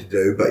he wanted to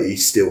do, but he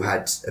still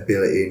had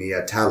ability and he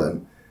had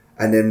talent.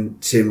 And then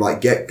see him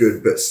like get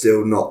good, but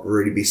still not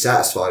really be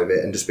satisfied with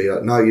it and just be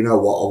like, no, you know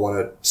what? I want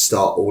to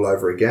start all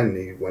over again. And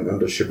he went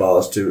under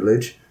Shibata's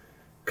tutelage.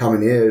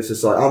 Coming here, it's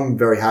just like, I'm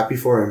very happy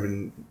for him.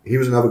 And he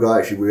was another guy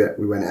actually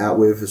we went out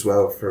with as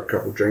well for a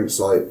couple of drinks,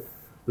 like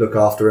look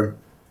after him.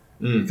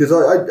 Because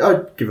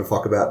I give a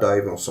fuck about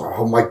Dave. I'm sorry.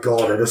 Oh my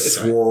god, I just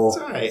swore.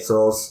 Right.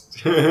 So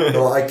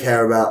I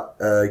care about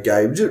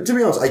Gabe. To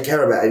be honest, I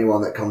care about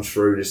anyone that comes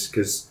through just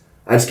because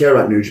I just care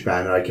about New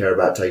Japan and I care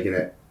about taking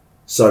it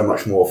so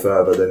much more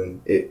further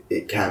than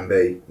it can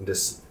be. And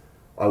just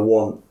I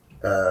want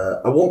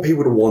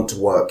people to want to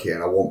work here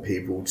and I want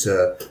people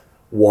to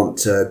want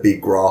to be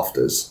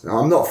grafters. Now,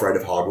 I'm not afraid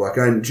of hard work.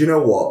 And do you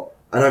know what?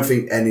 I don't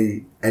think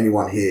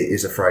anyone here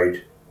is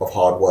afraid of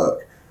hard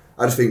work.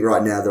 I just think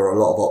right now there are a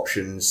lot of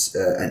options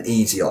and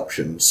easy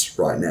options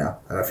right now.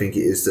 And I think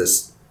it is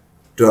just,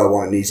 do I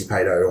want an easy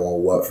payday or do I want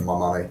to work for my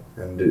money?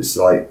 And it's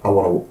like, I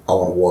want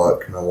to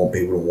work and I want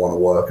people to want to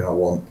work and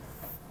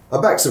I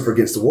back up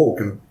against the wall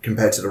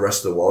compared to the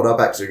rest of the world. I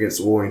back up against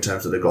the wall in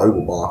terms of the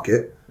global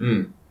market.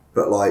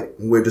 But like,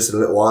 we're just a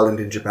little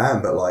island in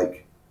Japan, but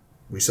like,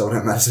 we sold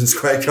out Madison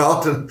Square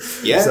Garden.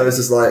 Yeah. So it's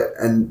just like,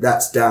 and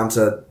that's down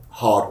to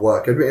hard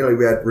work. Admittedly,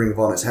 we had Ring of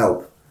Honor's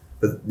help,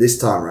 but this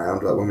time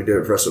around, like when we do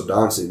it for Wrestle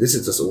Dynasty, this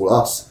is just all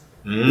us.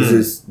 This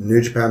is New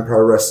Japan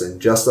Pro Wrestling,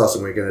 just us,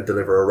 and we're going to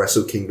deliver a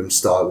Wrestle Kingdom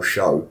style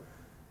show.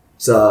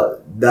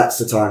 So that's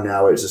the time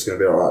now where it's just going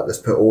to be alright, let's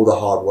put all the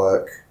hard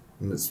work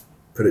and let's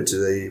put it to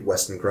the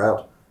Western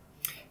crowd.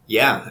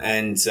 Yeah,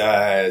 and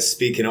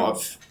speaking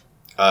of,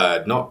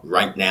 not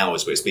right now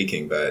as we're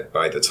speaking, but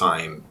by the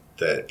time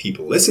that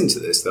people listen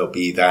to this, there'll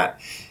be that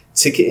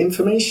ticket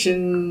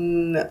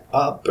information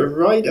up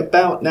right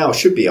about now.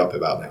 Should be up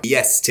about now.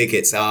 Yes,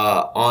 tickets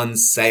are on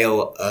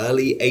sale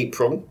early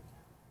April.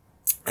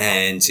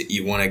 And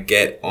you want to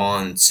get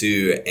on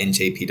to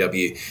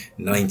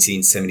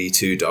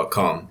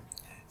njpw1972.com.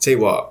 Tell you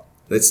what,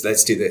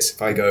 let's do this.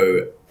 If I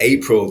go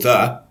April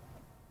the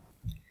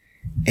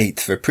 8th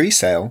for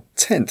pre-sale,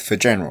 10th for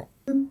general.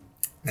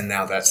 And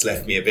now that's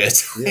left me a bit of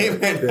time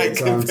when I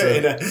can put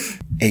in a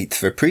 8th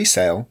for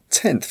pre-sale,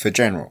 10th for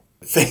general.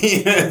 There's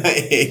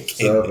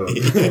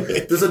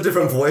a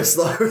different voice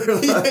though.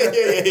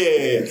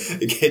 yeah.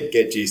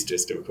 Get Juice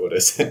just to record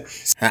us.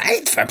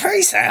 8th for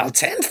pre-sale,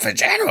 10th for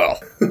general.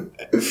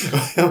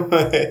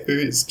 Who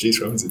is Juice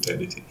Robinson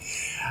intended to?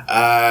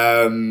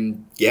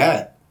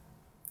 Yeah.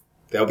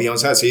 They'll be on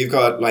sale. So you've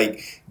got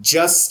like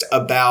just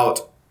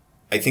about,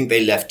 I think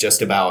they left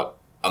just about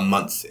a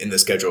month in the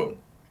schedule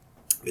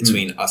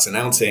between us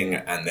announcing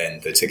and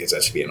then the tickets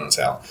actually being on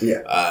sale.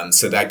 Yeah.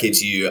 So that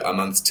gives you a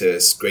month to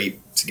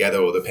scrape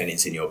together all the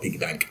pennies in your piggy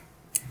bank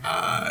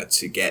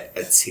to get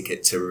a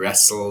ticket to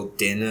Wrestle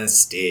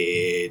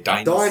Dynasty.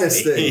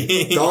 Dynasty.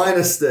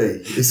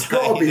 It's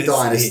got to be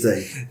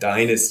Dynasty.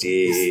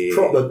 Dynasty.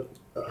 Proper.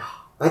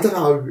 I don't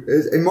know.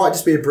 It might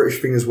just be a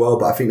British thing as well,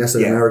 but I think that's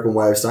an American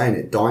way of saying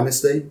it.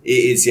 Dynasty. It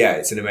is, yeah.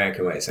 It's an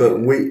American way of saying it.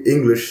 But we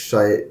English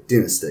say it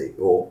dynasty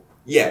or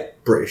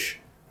British.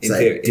 In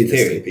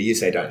theory, but you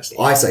say dynasty.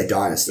 I say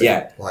dynasty.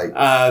 Yeah. Like,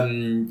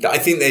 I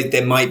think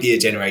there might be a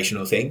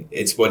generational thing.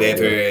 It's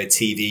whatever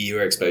TV you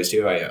were exposed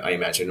to, I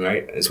imagine,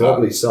 right? As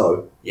probably well.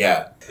 so.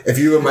 Yeah. If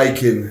you were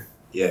making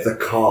the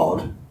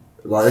card,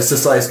 like, let's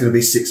just say it's going to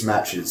be 6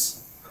 matches.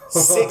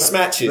 6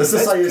 matches. Let's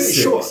just say it's 6.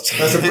 Short.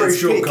 That's a pretty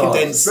short card,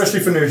 condensed. especially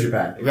for New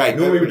Japan. Right.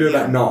 Normally we do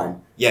about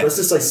 9. Yeah. Let's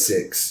just say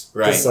 6.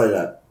 Right. Just say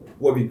that.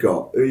 What have you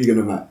got? Who are you going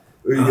to match?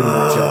 Who are you going to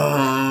match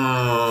up?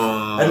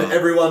 And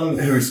everyone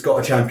who's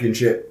got a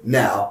championship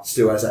now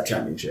still has that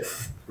championship.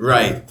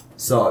 Right.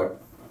 So,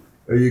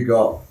 who you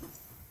got?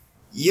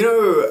 You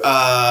know,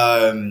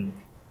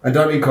 and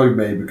don't include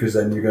me because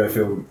then you're going to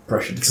feel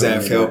pressured to because I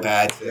feel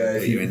bad to Yeah,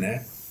 put you in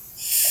there.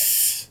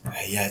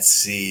 Yeah,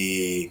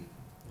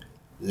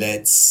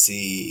 let's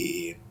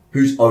see.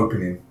 Who's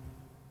opening?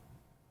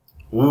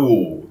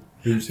 Ooh.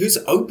 Who's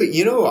open?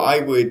 You know,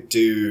 I would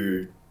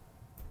do...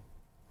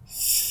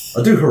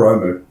 I'll do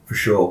Hiromu, for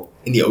sure.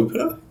 In the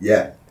opener?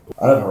 Yeah.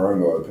 I'd have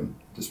Hiromu open.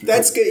 Just because.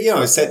 That's good, you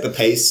know, set the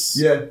pace.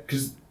 Yeah,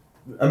 because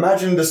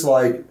imagine just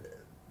like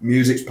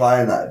music's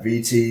playing, that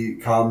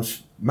VT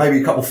comes,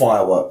 maybe a couple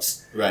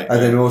fireworks. Right.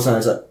 And then all of a sudden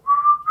it's like...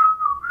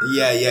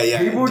 Yeah.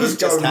 People just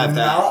go have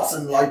nuts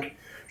and like,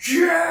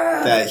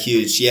 yeah! That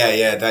huge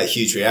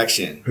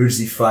reaction. Who's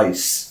he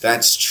face?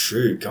 That's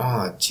true.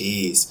 God,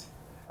 jeez.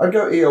 I'd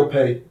go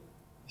ELP.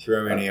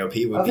 Hiromu and ELP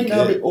would I think be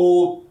that'd good. be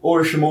or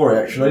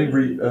Ishimori actually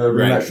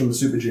rematch from the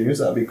Super Juniors.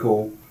 That'd be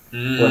cool.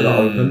 When they're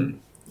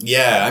open.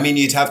 Yeah, I mean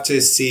you'd have to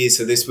see.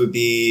 So this would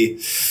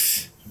be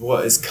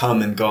what has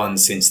come and gone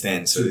since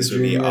then. So Super this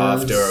would be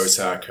Juniors, after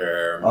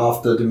Osaka,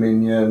 after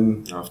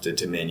Dominion,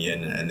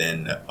 and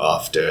then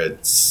after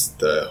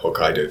the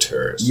Hokkaido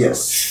tour. So.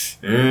 Yes.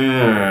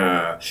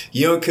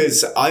 You know,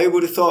 because I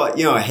would have thought,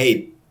 you know,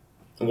 hey,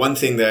 one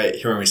thing that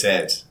Hiromu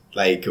said.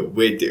 Like,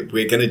 we're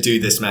going to do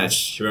this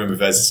match, Hiromu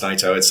versus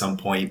Naito, at some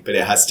point, but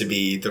it has to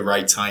be the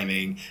right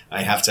timing.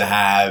 I have to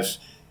have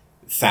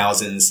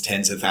thousands,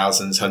 tens of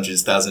thousands,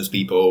 hundreds of thousands of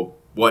people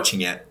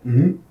watching it.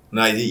 Mm-hmm.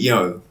 And you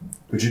know,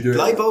 would you do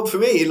light it? bulb for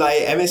me,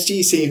 like,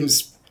 MSG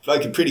seems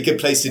like a pretty good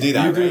place to do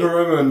that. You do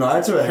Hiromu and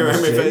Naito at Hiromu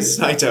MSG? versus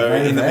Naito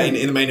in the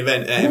main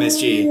event at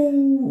MSG.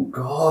 Oh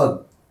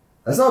God,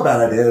 that's not a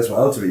bad idea as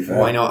well. To be fair,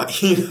 Why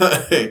not? You know?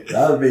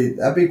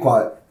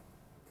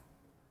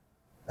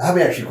 That'd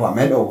be actually quite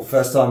mental.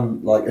 First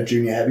time like a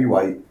junior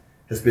heavyweight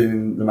has been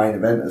in the main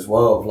event as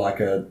well of like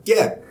a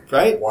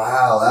right.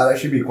 Wow, that'd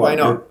actually be quite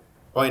good.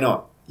 Why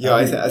not? Yeah,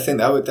 I think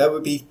that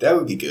would be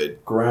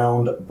good.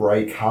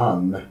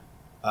 Groundbreaking.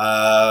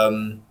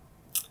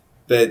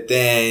 But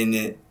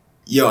then,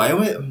 yeah, I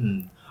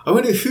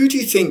wonder who do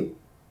you think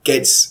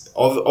gets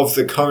of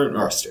the current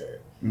roster?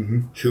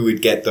 Mm-hmm. Who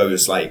would get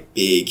those like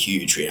big,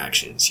 huge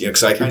reactions? Yeah,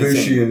 because I kind of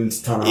think Ibushi and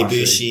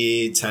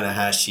Tanahashi.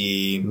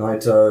 Tanahashi,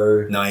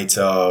 Naito.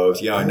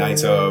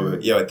 Naito.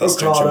 Yeah, at this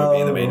juncture would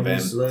be in the main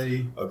obviously.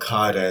 event.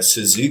 Okada,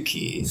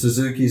 Suzuki.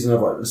 Suzuki's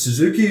another one.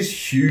 Suzuki's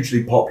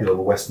hugely popular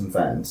with Western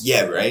fans.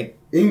 Yeah, right.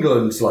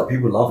 England, like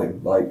people love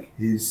him. Like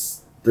they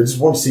just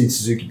want to see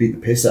Suzuki beat the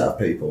piss out of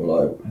people.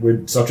 Like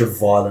we're such a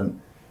violent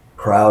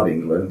crowd,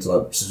 England.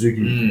 Like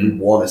Suzuki, we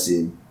want to see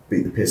him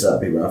beat the piss out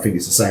of people. And I think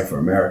it's the same for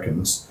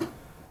Americans.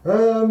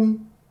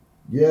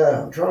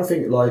 Yeah, I'm trying to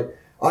think, like,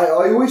 I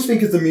always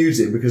think of the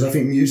music because I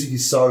think music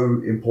is so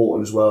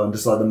important as well, and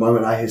just like the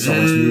moment I hear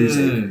someone's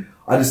music,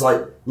 I just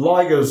like,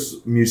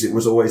 Liger's music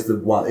was always the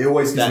one. It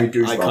always gives me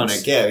goosebumps.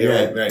 Iconic,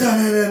 yeah. Right.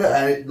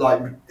 And it,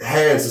 like,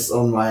 hairs just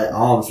on my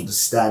arms would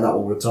just stand up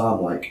all the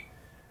time, like,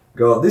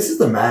 God, this is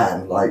the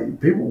man. Like,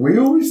 people, we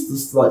always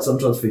just, like,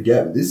 sometimes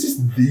forget, this is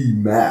the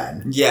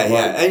man. Yeah,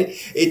 like,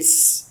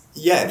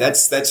 and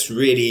that's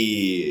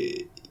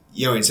really,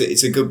 you know,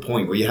 it's a good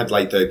point where you had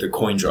like the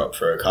coin drop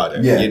for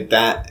Okada. Yeah.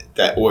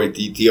 That or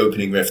the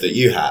opening riff that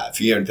you have,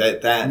 you know,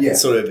 that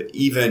sort of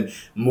even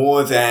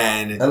more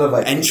than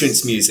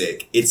entrance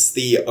music. It's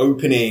the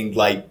opening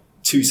like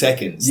 2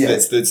 seconds. Yeah.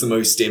 That's the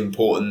most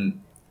important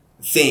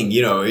thing.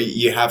 You know,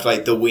 you have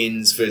like the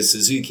wins for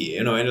Suzuki,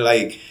 you know, and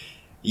like,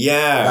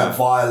 that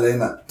violin,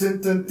 that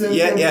dun, dun, dun,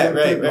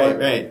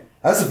 right.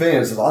 That's the thing,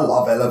 is I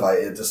love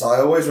Elevated. Just, I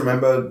always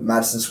remember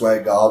Madison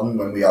Square Garden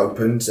when we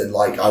opened, and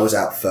like I was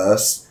out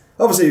first.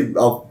 Obviously,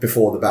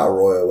 before the Battle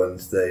Royal and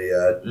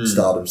the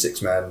Stardom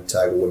 6-man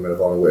tag or Women of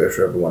Honor,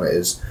 whichever one it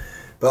is.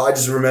 But I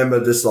just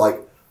remember just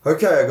like,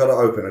 okay, I got to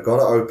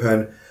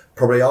open.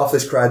 Probably half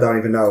this crowd don't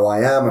even know who I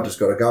am. I just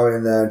got to go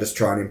in there and just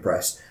try and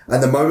impress.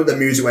 And the moment the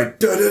music went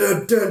dun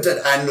dun dun dun,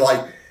 and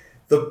like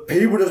the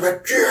people just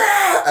went,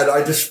 yeah! And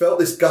I just felt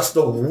this gust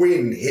of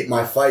wind hit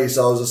my face.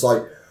 I was just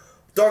like,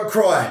 don't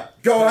cry,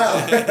 go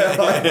out.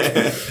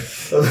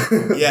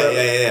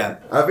 Yeah.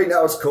 I think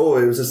that was cool.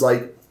 It was just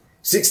like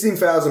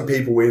 16,000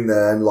 people in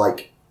there, and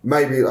like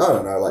maybe, I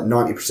don't know, like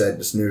 90%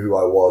 just knew who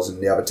I was, and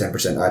the other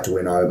 10% I had to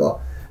win over.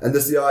 And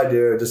just the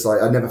idea of just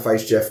like, I never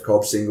faced Jeff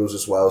Cobb singles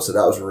as well, so that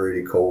was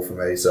really cool for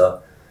me.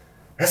 So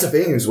that's the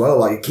thing as well,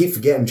 like, you keep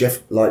forgetting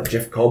Jeff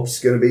Cobb's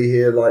going to be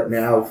here, like,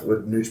 now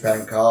with New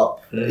Japan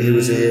Cup. He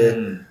was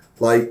here,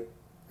 like,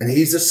 and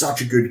he's just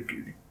such a good,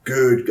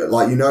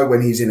 like, you know,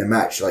 when he's in a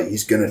match, like,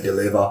 he's going to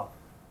deliver.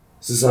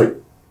 It's just like,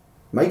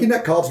 making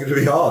that card's going to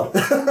be hard.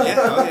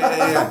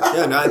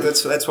 Yeah, no,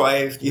 that's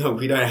why, you know,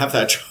 we don't have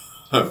that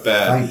job.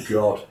 Thank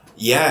God.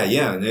 Yeah,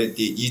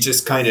 you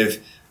just kind of,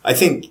 I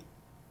think,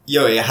 you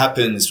know, it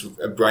happens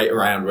right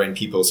around when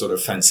people sort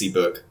of fancy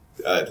book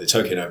the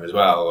Tokyo Dome as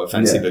well, or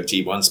fancy book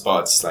G1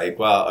 spots. Like,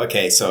 well,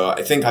 okay, so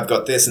I think I've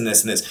got this and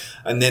this and this,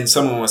 and then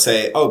someone will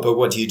say, "Oh, but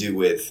what do you do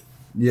with?"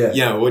 Yeah.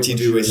 You know, what do you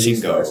do with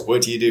Shingo?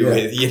 What do you do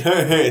with, you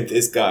know,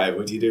 this guy?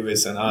 What do you do with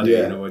Sanada?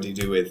 You know, what do you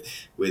do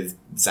with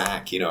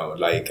Zack? You know,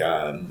 like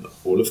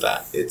all of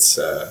that. It's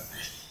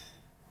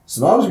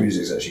Sanada's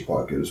music is actually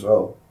quite good as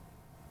well.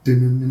 No,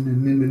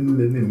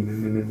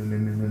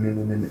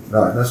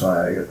 that's not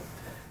how you go.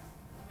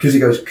 Because he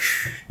goes.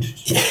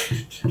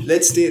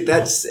 Let's do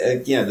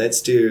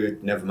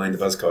never mind the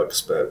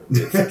Buzzcocks, but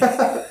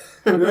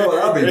you know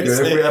what, that'd be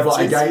good if we have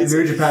like a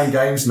New Japan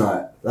Games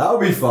Night. That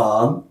would be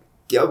fun.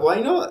 Yeah, why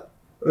not?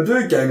 We'll do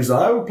a games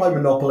night. We'll play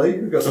Monopoly.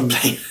 We've got some.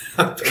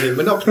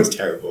 Monopoly's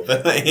terrible,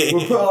 but like...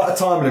 We'll put like a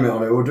time limit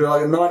on it. We'll do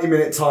like a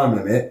 90-minute time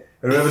limit,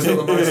 and whoever's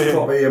got the most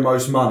property and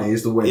most money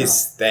is the winner.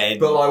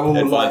 But like,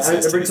 we'll like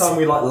every time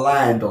we like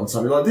land on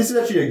something, like this is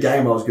actually a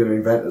game I was going to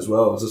invent as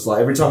well. It's just like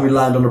every time we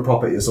land on a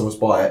property and someone's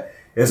buy it,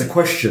 there's a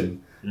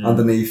question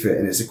underneath it,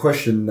 and it's a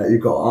question that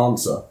you've got to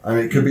answer. I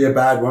mean, it could be a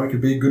bad one, it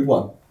could be a good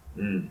one.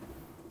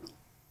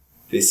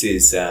 This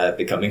is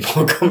becoming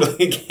more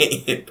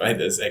complicated by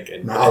the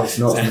second. No, it's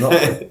not.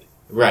 Monopoly.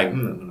 Right,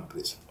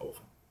 Monopoly's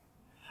awful.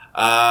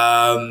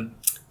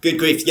 Good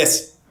grief,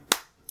 yes.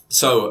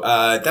 So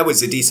that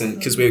was a decent,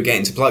 because we were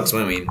getting to plugs,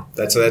 weren't we?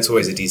 That's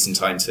always a decent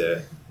time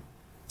to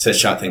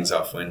shut things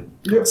off when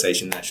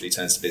conversation actually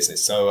turns to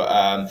business. So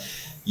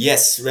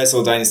yes,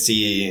 Wrestle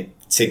Dynasty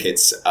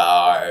tickets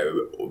are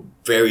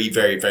very,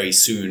 very, very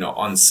soon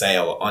on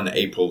sale on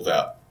April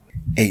the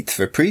 8th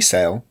for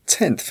pre-sale,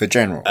 10th for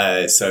general.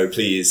 So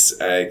please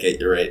get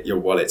your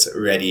wallets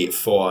ready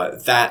for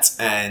that,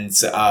 and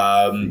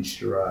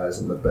feast your eyes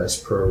on the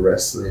best pro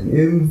wrestling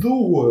in the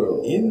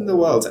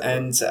world.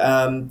 And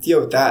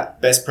that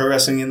best pro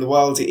wrestling in the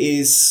world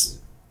is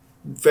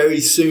very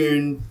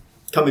soon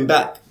coming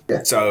back.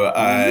 Yeah. So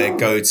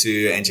go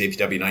to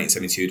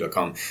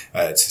njpw1972.com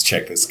to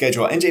check the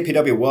schedule.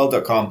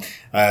 njpwworld.com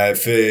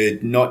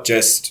for not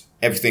just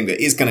everything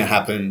that is going to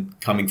happen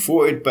coming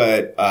forward,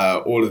 but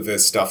all of the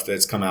stuff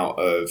that's come out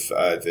of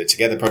the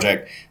Together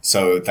project.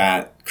 So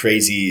that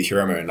crazy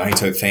Hiromu and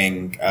Naito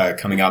thing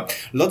coming up.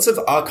 Lots of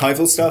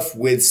archival stuff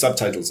with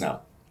subtitles now.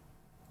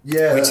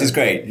 Yeah. Which is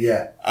great.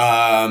 Yeah.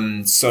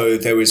 So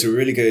there was a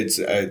really good,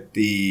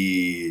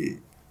 the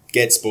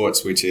Get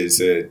Sports, which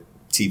is a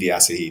TV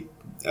Asahi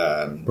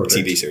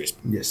TV series.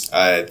 Yes.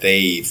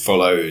 They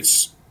followed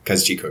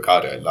Kazuchika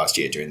Okada last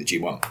year during the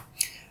G1.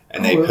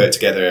 And they put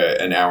together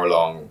an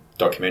hour-long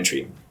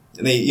documentary.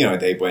 And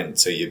they went,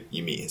 so you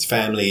meet his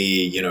family,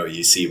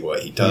 you see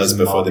what he does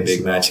before the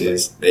big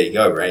matches. There you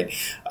go, right?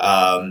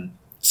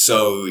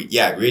 So,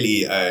 yeah,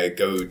 really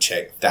go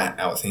check that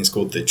out. I think it's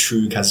called The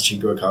True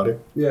Kazuchika Okada.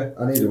 Yeah,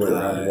 I need to wait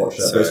around and watch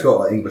that. So but it's got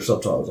like English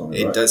subtitles on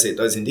it, right? It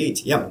does indeed,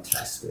 yeah.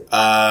 Fantastic.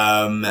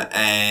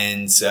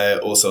 And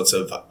all sorts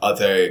of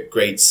other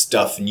great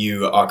stuff.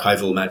 New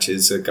archival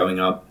matches are going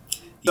up.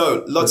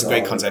 So lots of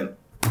great content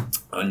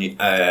on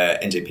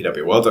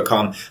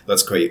njpwworld.com.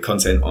 Lots of great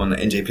content on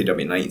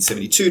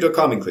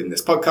njpw1972.com, including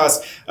this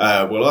podcast.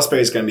 Will Ospreay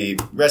is going to be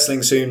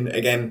wrestling soon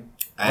again.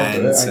 And I'll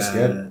do it. I ain't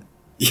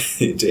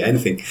scared. do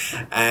anything.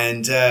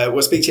 And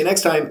we'll speak to you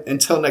next time.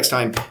 Until next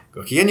time,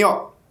 go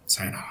kigenyo.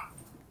 Sayonara.